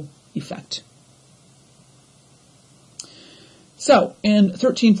no effect. So, in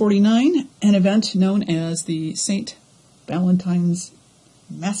 1349, an event known as the St. Valentine's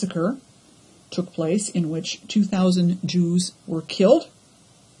Massacre took place, in which 2,000 Jews were killed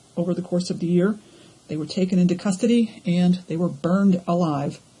over the course of the year. They were taken into custody and they were burned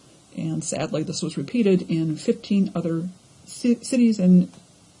alive. And sadly, this was repeated in 15 other cities in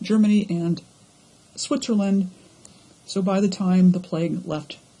Germany and Switzerland. So by the time the plague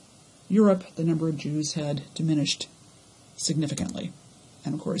left Europe, the number of Jews had diminished significantly.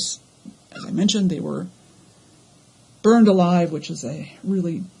 And of course, as I mentioned, they were burned alive, which is a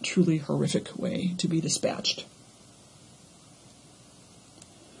really, truly horrific way to be dispatched.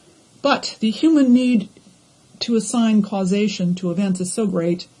 But the human need to assign causation to events is so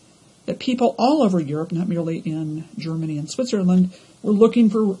great that people all over Europe, not merely in Germany and Switzerland, were looking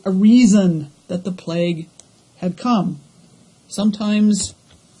for a reason that the plague had come. Sometimes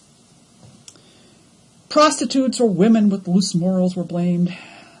prostitutes or women with loose morals were blamed.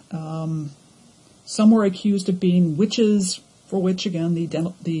 Some were accused of being witches, for which, again,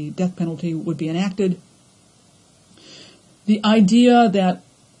 the death penalty would be enacted. The idea that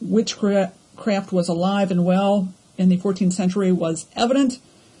witchcraft was alive and well in the 14th century was evident,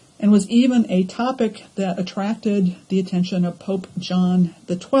 and was even a topic that attracted the attention of Pope John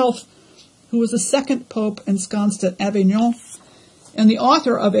XII, who was the second pope ensconced at Avignon, and the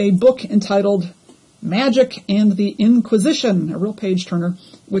author of a book entitled Magic and the Inquisition, a real page-turner,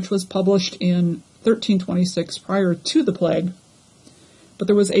 which was published in 1326 prior to the plague. But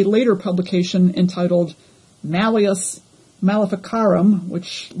there was a later publication entitled Malleus Maleficarum,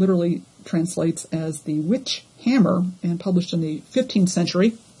 which literally translates as the Witch Hammer, and published in the 15th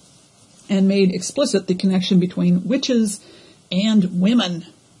century, and made explicit the connection between witches and women.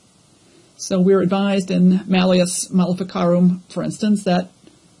 So we're advised in Malleus Maleficarum, for instance, that,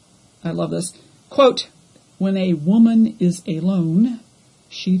 I love this, quote, when a woman is alone,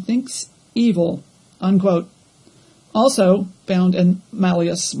 she thinks evil, unquote. Also found in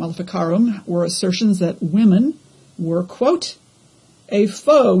Malleus Maleficarum were assertions that women were, quote, a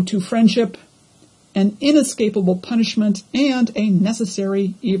foe to friendship, an inescapable punishment, and a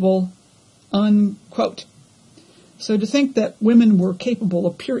necessary evil, unquote. So to think that women were capable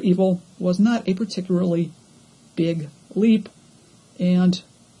of pure evil was not a particularly big leap, and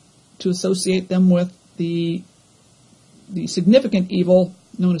to associate them with the significant evil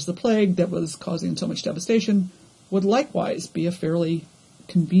known as the plague that was causing so much devastation would likewise be a fairly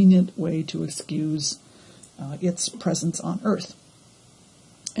convenient way to excuse its presence on Earth.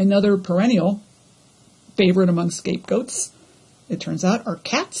 Another perennial favorite among scapegoats, it turns out, are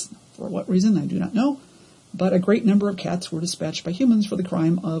cats. For what reason, I do not know. But a great number of cats were dispatched by humans for the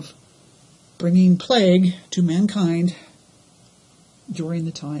crime of bringing plague to mankind during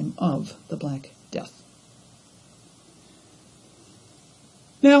the time of the Black Death.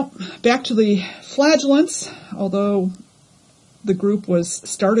 Now, back to the flagellants. Although the group was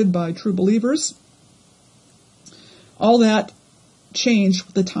started by true believers, all that changed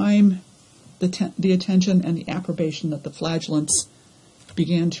with the time, the attention, and the approbation that the flagellants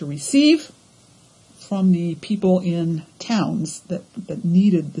began to receive from the people in towns that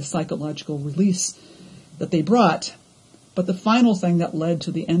needed the psychological release that they brought. But the final thing that led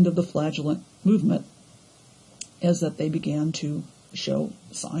to the end of the flagellant movement is that they began to show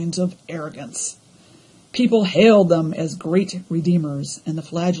signs of arrogance. People hailed them as great redeemers, and the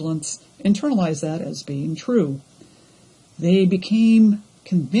flagellants internalized that as being true. They became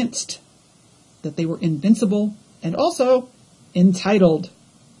convinced that they were invincible and also entitled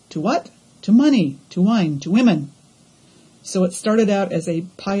to what? To money, to wine, to women. So it started out as a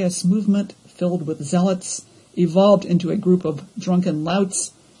pious movement filled with zealots, evolved into a group of drunken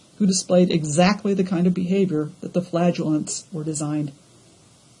louts who displayed exactly the kind of behavior that the flagellants were designed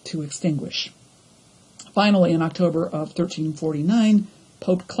to extinguish. Finally, in October of 1349,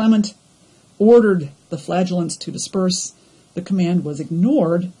 Pope Clement ordered the flagellants to disperse. The command was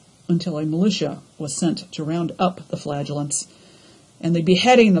ignored until a militia was sent to round up the flagellants, and the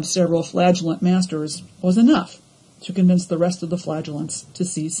beheading of several flagellant masters was enough to convince the rest of the flagellants to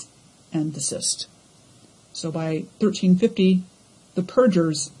cease and desist. So by 1350, the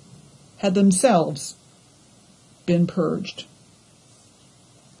purgers had themselves been purged.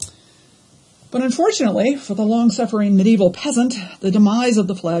 But unfortunately, for the long-suffering medieval peasant, the demise of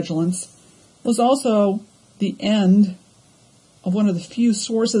the flagellants was also the end of one of the few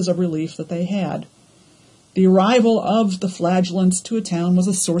sources of relief that they had. The arrival of the flagellants to a town was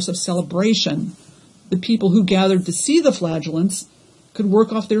a source of celebration. The people who gathered to see the flagellants could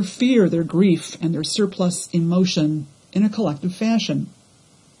work off their fear, their grief, and their surplus emotion in a collective fashion.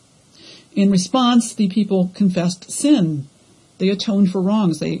 In response, the people confessed sin. They atoned for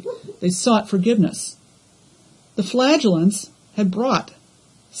wrongs. They sought forgiveness. The flagellants had brought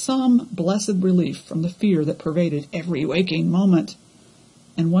some blessed relief from the fear that pervaded every waking moment.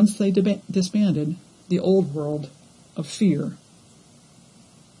 And once they disbanded, the old world of fear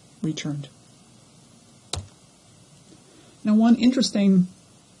returned. Now, one interesting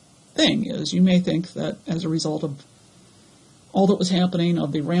thing is you may think that as a result of all that was happening,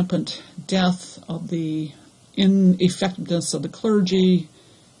 of the rampant death, of the ineffectiveness of the clergy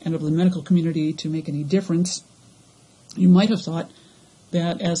and of the medical community to make any difference, you might have thought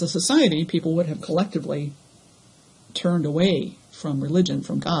that as a society, people would have collectively turned away from religion,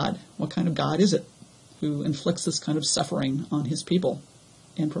 from God. What kind of God is it who inflicts this kind of suffering on his people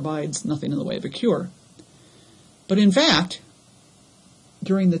and provides nothing in the way of a cure? But in fact,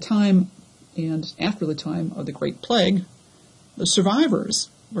 during the time and after the time of the Great Plague, the survivors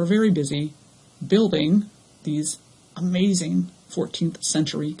were very busy building these amazing 14th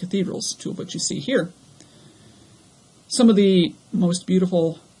century cathedrals, two of which you see here. Some of the most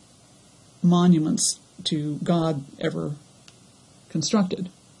beautiful monuments to God ever constructed.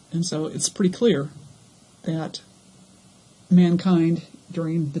 And so it's pretty clear that mankind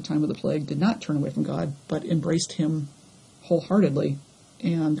during the time of the plague did not turn away from God, but embraced him wholeheartedly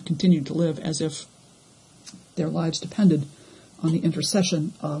and continued to live as if their lives depended on the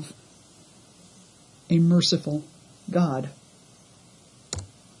intercession of a merciful God.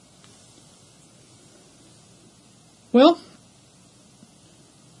 Well,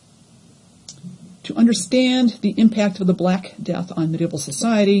 to understand the impact of the Black Death on medieval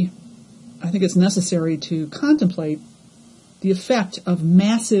society, I think it's necessary to contemplate the effect of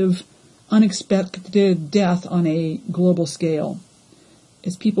massive, unexpected death on a global scale.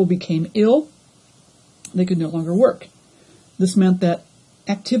 As people became ill, they could no longer work. This meant that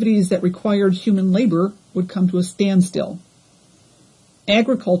activities that required human labor would come to a standstill.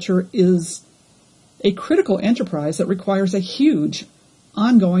 Agriculture is a critical enterprise that requires a huge,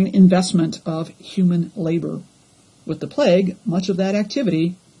 ongoing investment of human labor. With the plague, much of that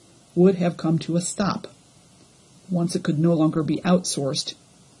activity would have come to a stop once it could no longer be outsourced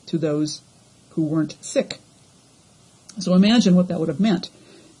to those who weren't sick. So imagine what that would have meant.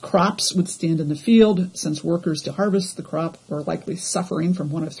 Crops would stand in the field, since workers to harvest the crop were likely suffering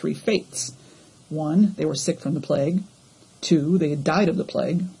from one of three fates. 1, they were sick from the plague. 2, they had died of the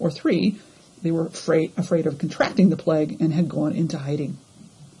plague. Or 3, they were afraid of contracting the plague and had gone into hiding.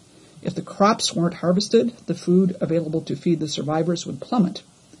 If the crops weren't harvested, the food available to feed the survivors would plummet,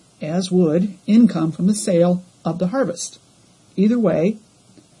 as would income from the sale of the harvest. Either way,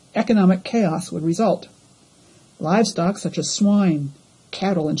 economic chaos would result. Livestock such as swine,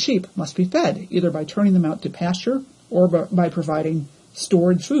 cattle, and sheep must be fed, either by turning them out to pasture or by providing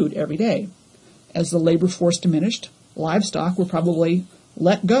stored food every day. As the labor force diminished, livestock were probably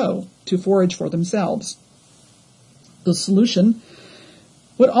let go to forage for themselves. The solution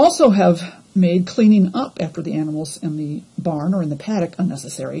would also have made cleaning up after the animals in the barn or in the paddock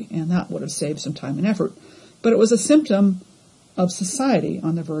unnecessary, and that would have saved some time and effort. But it was a symptom of society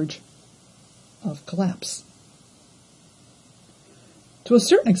on the verge of collapse. To a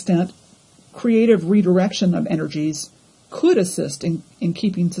certain extent, creative redirection of energies could assist in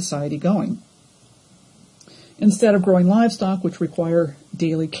keeping society going. Instead of growing livestock, which require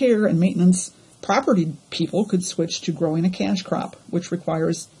daily care and maintenance, property people could switch to growing a cash crop, which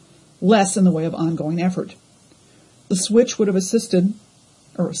requires less in the way of ongoing effort. The switch would have was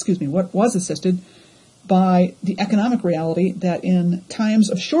assisted by the economic reality that in times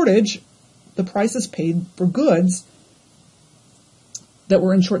of shortage, the prices paid for goods that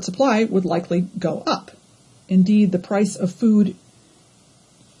were in short supply would likely go up. Indeed, the price of food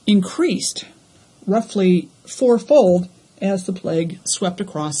increased roughly fourfold as the plague swept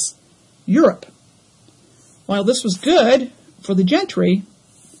across Europe. While this was good for the gentry,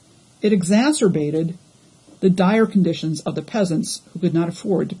 it exacerbated the dire conditions of the peasants who could not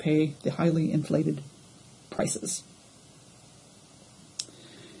afford to pay the highly inflated prices.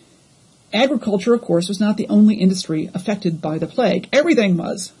 Agriculture, of course, was not the only industry affected by the plague. Everything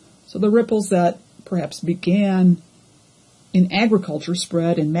was. So the ripples that perhaps began in agriculture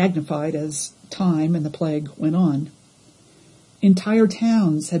spread and magnified as time and the plague went on. Entire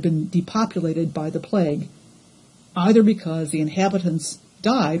towns had been depopulated by the plague, either because the inhabitants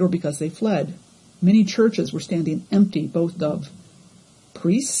died or because they fled. Many churches were standing empty, both of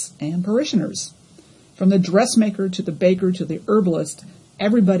priests and parishioners. From the dressmaker to the baker to the herbalist,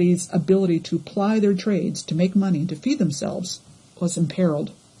 everybody's ability to ply their trades, to make money, and to feed themselves was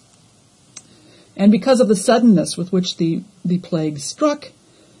imperiled. And because of the suddenness with which the plague struck,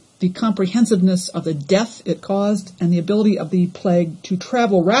 the comprehensiveness of the death it caused, and the ability of the plague to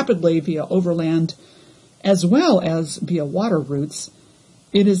travel rapidly via overland as well as via water routes,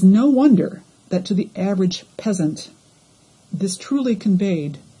 it is no wonder that to the average peasant, this truly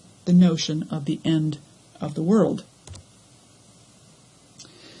conveyed the notion of the end of the world.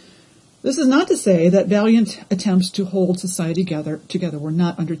 This is not to say that valiant attempts to hold society together were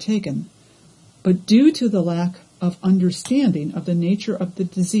not undertaken, but due to the lack of understanding of the nature of the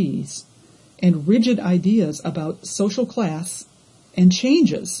disease and rigid ideas about social class and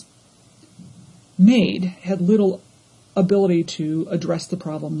changes made had little ability to address the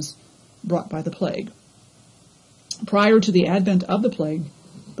problems brought by the plague. Prior to the advent of the plague,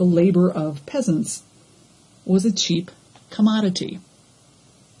 the labor of peasants was a cheap commodity.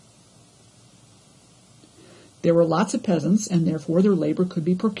 There were lots of peasants, and therefore their labor could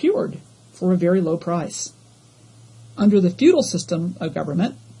be procured for a very low price. Under the feudal system of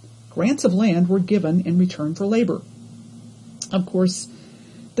government, grants of land were given in return for labor. Of course,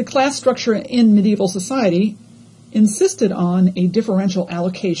 the class structure in medieval society insisted on a differential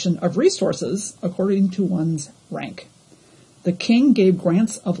allocation of resources according to one's rank. The king gave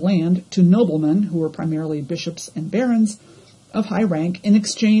grants of land to noblemen, who were primarily bishops and barons, of high rank in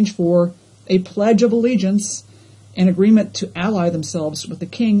exchange for a pledge of allegiance, an agreement to ally themselves with the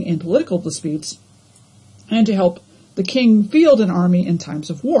king in political disputes, and to help the king field an army in times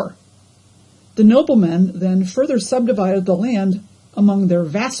of war. The noblemen then further subdivided the land among their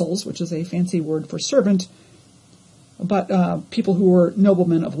vassals, which is a fancy word for servant, but people who were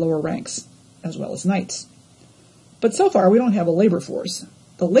noblemen of lower ranks, as well as knights. But so far, we don't have a labor force.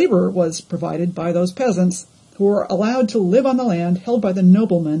 The labor was provided by those peasants who were allowed to live on the land held by the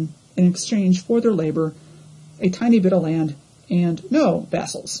noblemen in exchange for their labor, a tiny bit of land, and no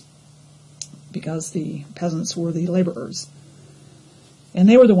vassals, because the peasants were the laborers. And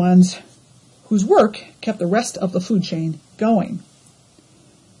they were the ones whose work kept the rest of the food chain going.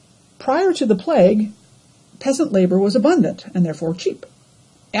 Prior to the plague, peasant labor was abundant and therefore cheap.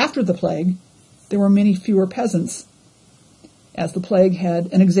 After the plague, there were many fewer peasants, as the plague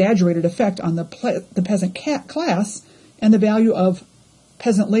had an exaggerated effect on the peasant class, and the value of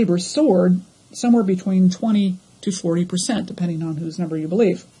peasant labor soared somewhere between 20 to 40%, depending on whose number you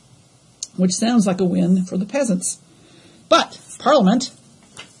believe, which sounds like a win for the peasants. But Parliament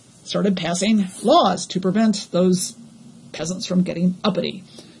started passing laws to prevent those peasants from getting uppity,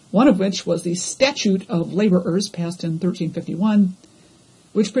 one of which was the Statute of Laborers, passed in 1351,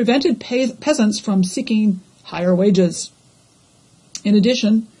 which prevented peasants from seeking higher wages. In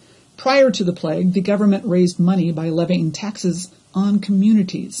addition, prior to the plague, the government raised money by levying taxes on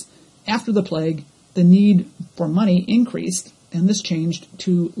communities. After the plague, the need for money increased, and this changed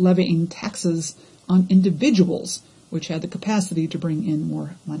to levying taxes on individuals, which had the capacity to bring in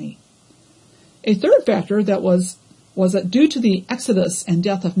more money. A third factor that was that due to the exodus and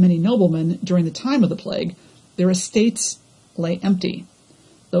death of many noblemen during the time of the plague, their estates lay empty.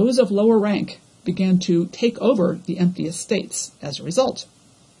 Those of lower rank began to take over the empty estates as a result.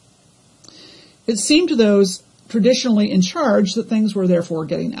 It seemed to those traditionally in charge that things were therefore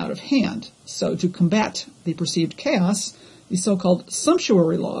getting out of hand. So to combat the perceived chaos, the so-called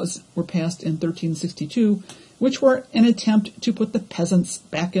sumptuary laws were passed in 1362, which were an attempt to put the peasants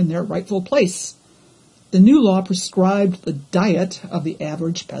back in their rightful place. The new law prescribed the diet of the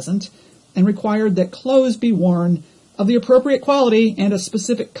average peasant and required that clothes be worn of the appropriate quality and a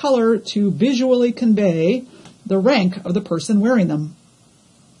specific color to visually convey the rank of the person wearing them.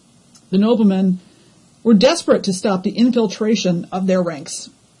 The noblemen were desperate to stop the infiltration of their ranks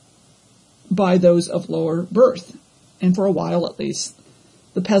by those of lower birth, and for a while at least,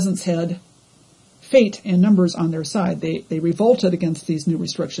 the peasants had fate and numbers on their side. They revolted against these new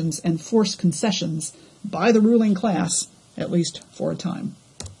restrictions and forced concessions by the ruling class, at least for a time.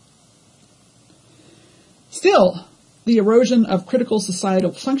 Still, the erosion of critical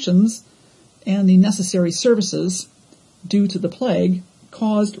societal functions and the necessary services due to the plague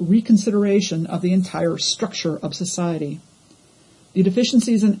caused reconsideration of the entire structure of society. The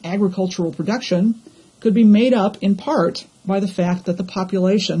deficiencies in agricultural production could be made up in part by the fact that the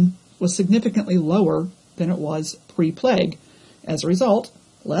population was significantly lower than it was pre-plague. As a result,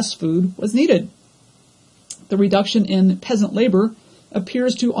 less food was needed. The reduction in peasant labor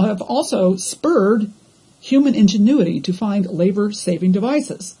appears to have also spurred human ingenuity to find labor-saving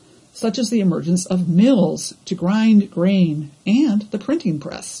devices, such as the emergence of mills to grind grain and the printing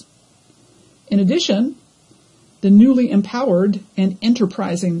press. In addition, the newly empowered and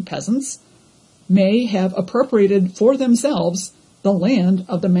enterprising peasants may have appropriated for themselves the land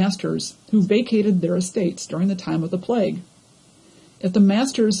of the masters who vacated their estates during the time of the plague. If the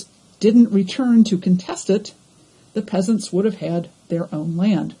masters didn't return to contest it, the peasants would have had their own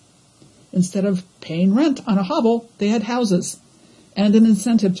land. Instead of paying rent on a hovel, they had houses, and an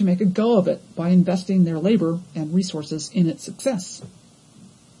incentive to make a go of it by investing their labor and resources in its success.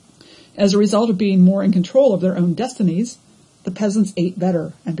 As a result of being more in control of their own destinies, the peasants ate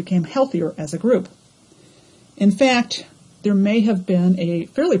better and became healthier as a group. In fact, there may have been a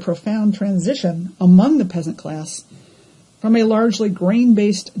fairly profound transition among the peasant class from a largely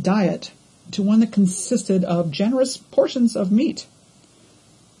grain-based diet to one that consisted of generous portions of meat.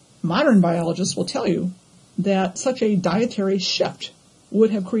 Modern biologists will tell you that such a dietary shift would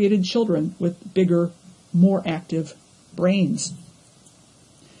have created children with bigger, more active brains.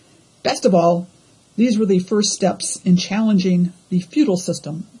 Best of all, these were the first steps in challenging the feudal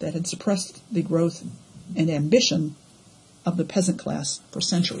system that had suppressed the growth and ambition of the peasant class for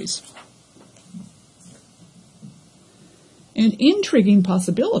centuries. An intriguing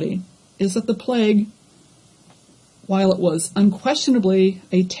possibility is that the plague, while it was unquestionably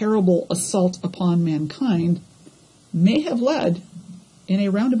a terrible assault upon mankind, may have led, in a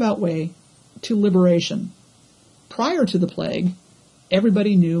roundabout way, to liberation. Prior to the plague,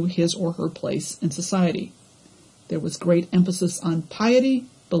 everybody knew his or her place in society. There was great emphasis on piety,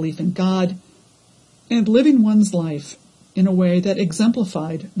 belief in God, and living one's life in a way that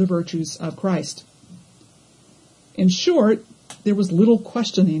exemplified the virtues of Christ. In short, there was little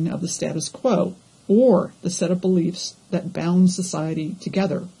questioning of the status quo or the set of beliefs that bound society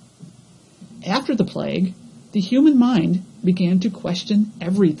together. After the plague, the human mind began to question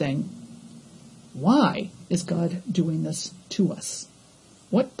everything. Why is God doing this to us?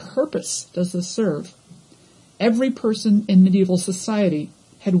 What purpose does this serve? Every person in medieval society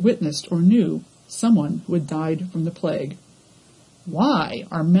had witnessed or knew someone who had died from the plague. Why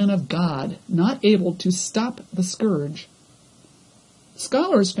are men of God not able to stop the scourge?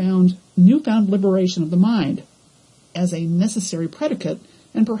 Scholars found newfound liberation of the mind as a necessary predicate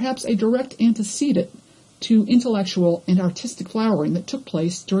and perhaps a direct antecedent to intellectual and artistic flowering that took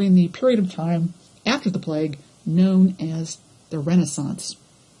place during the period of time after the plague known as the Renaissance.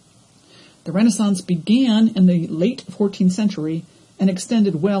 The Renaissance began in the late 14th century and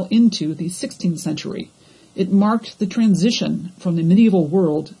extended well into the 16th century. It marked the transition from the medieval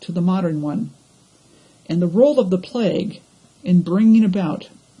world to the modern one. And the role of the plague in bringing about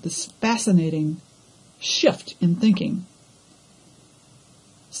this fascinating shift in thinking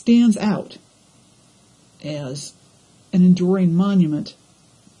stands out as an enduring monument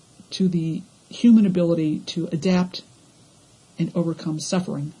to the human ability to adapt and overcome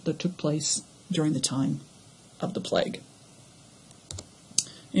suffering that took place during the time of the plague.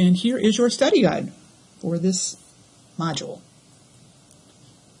 And here is your study guide for this module.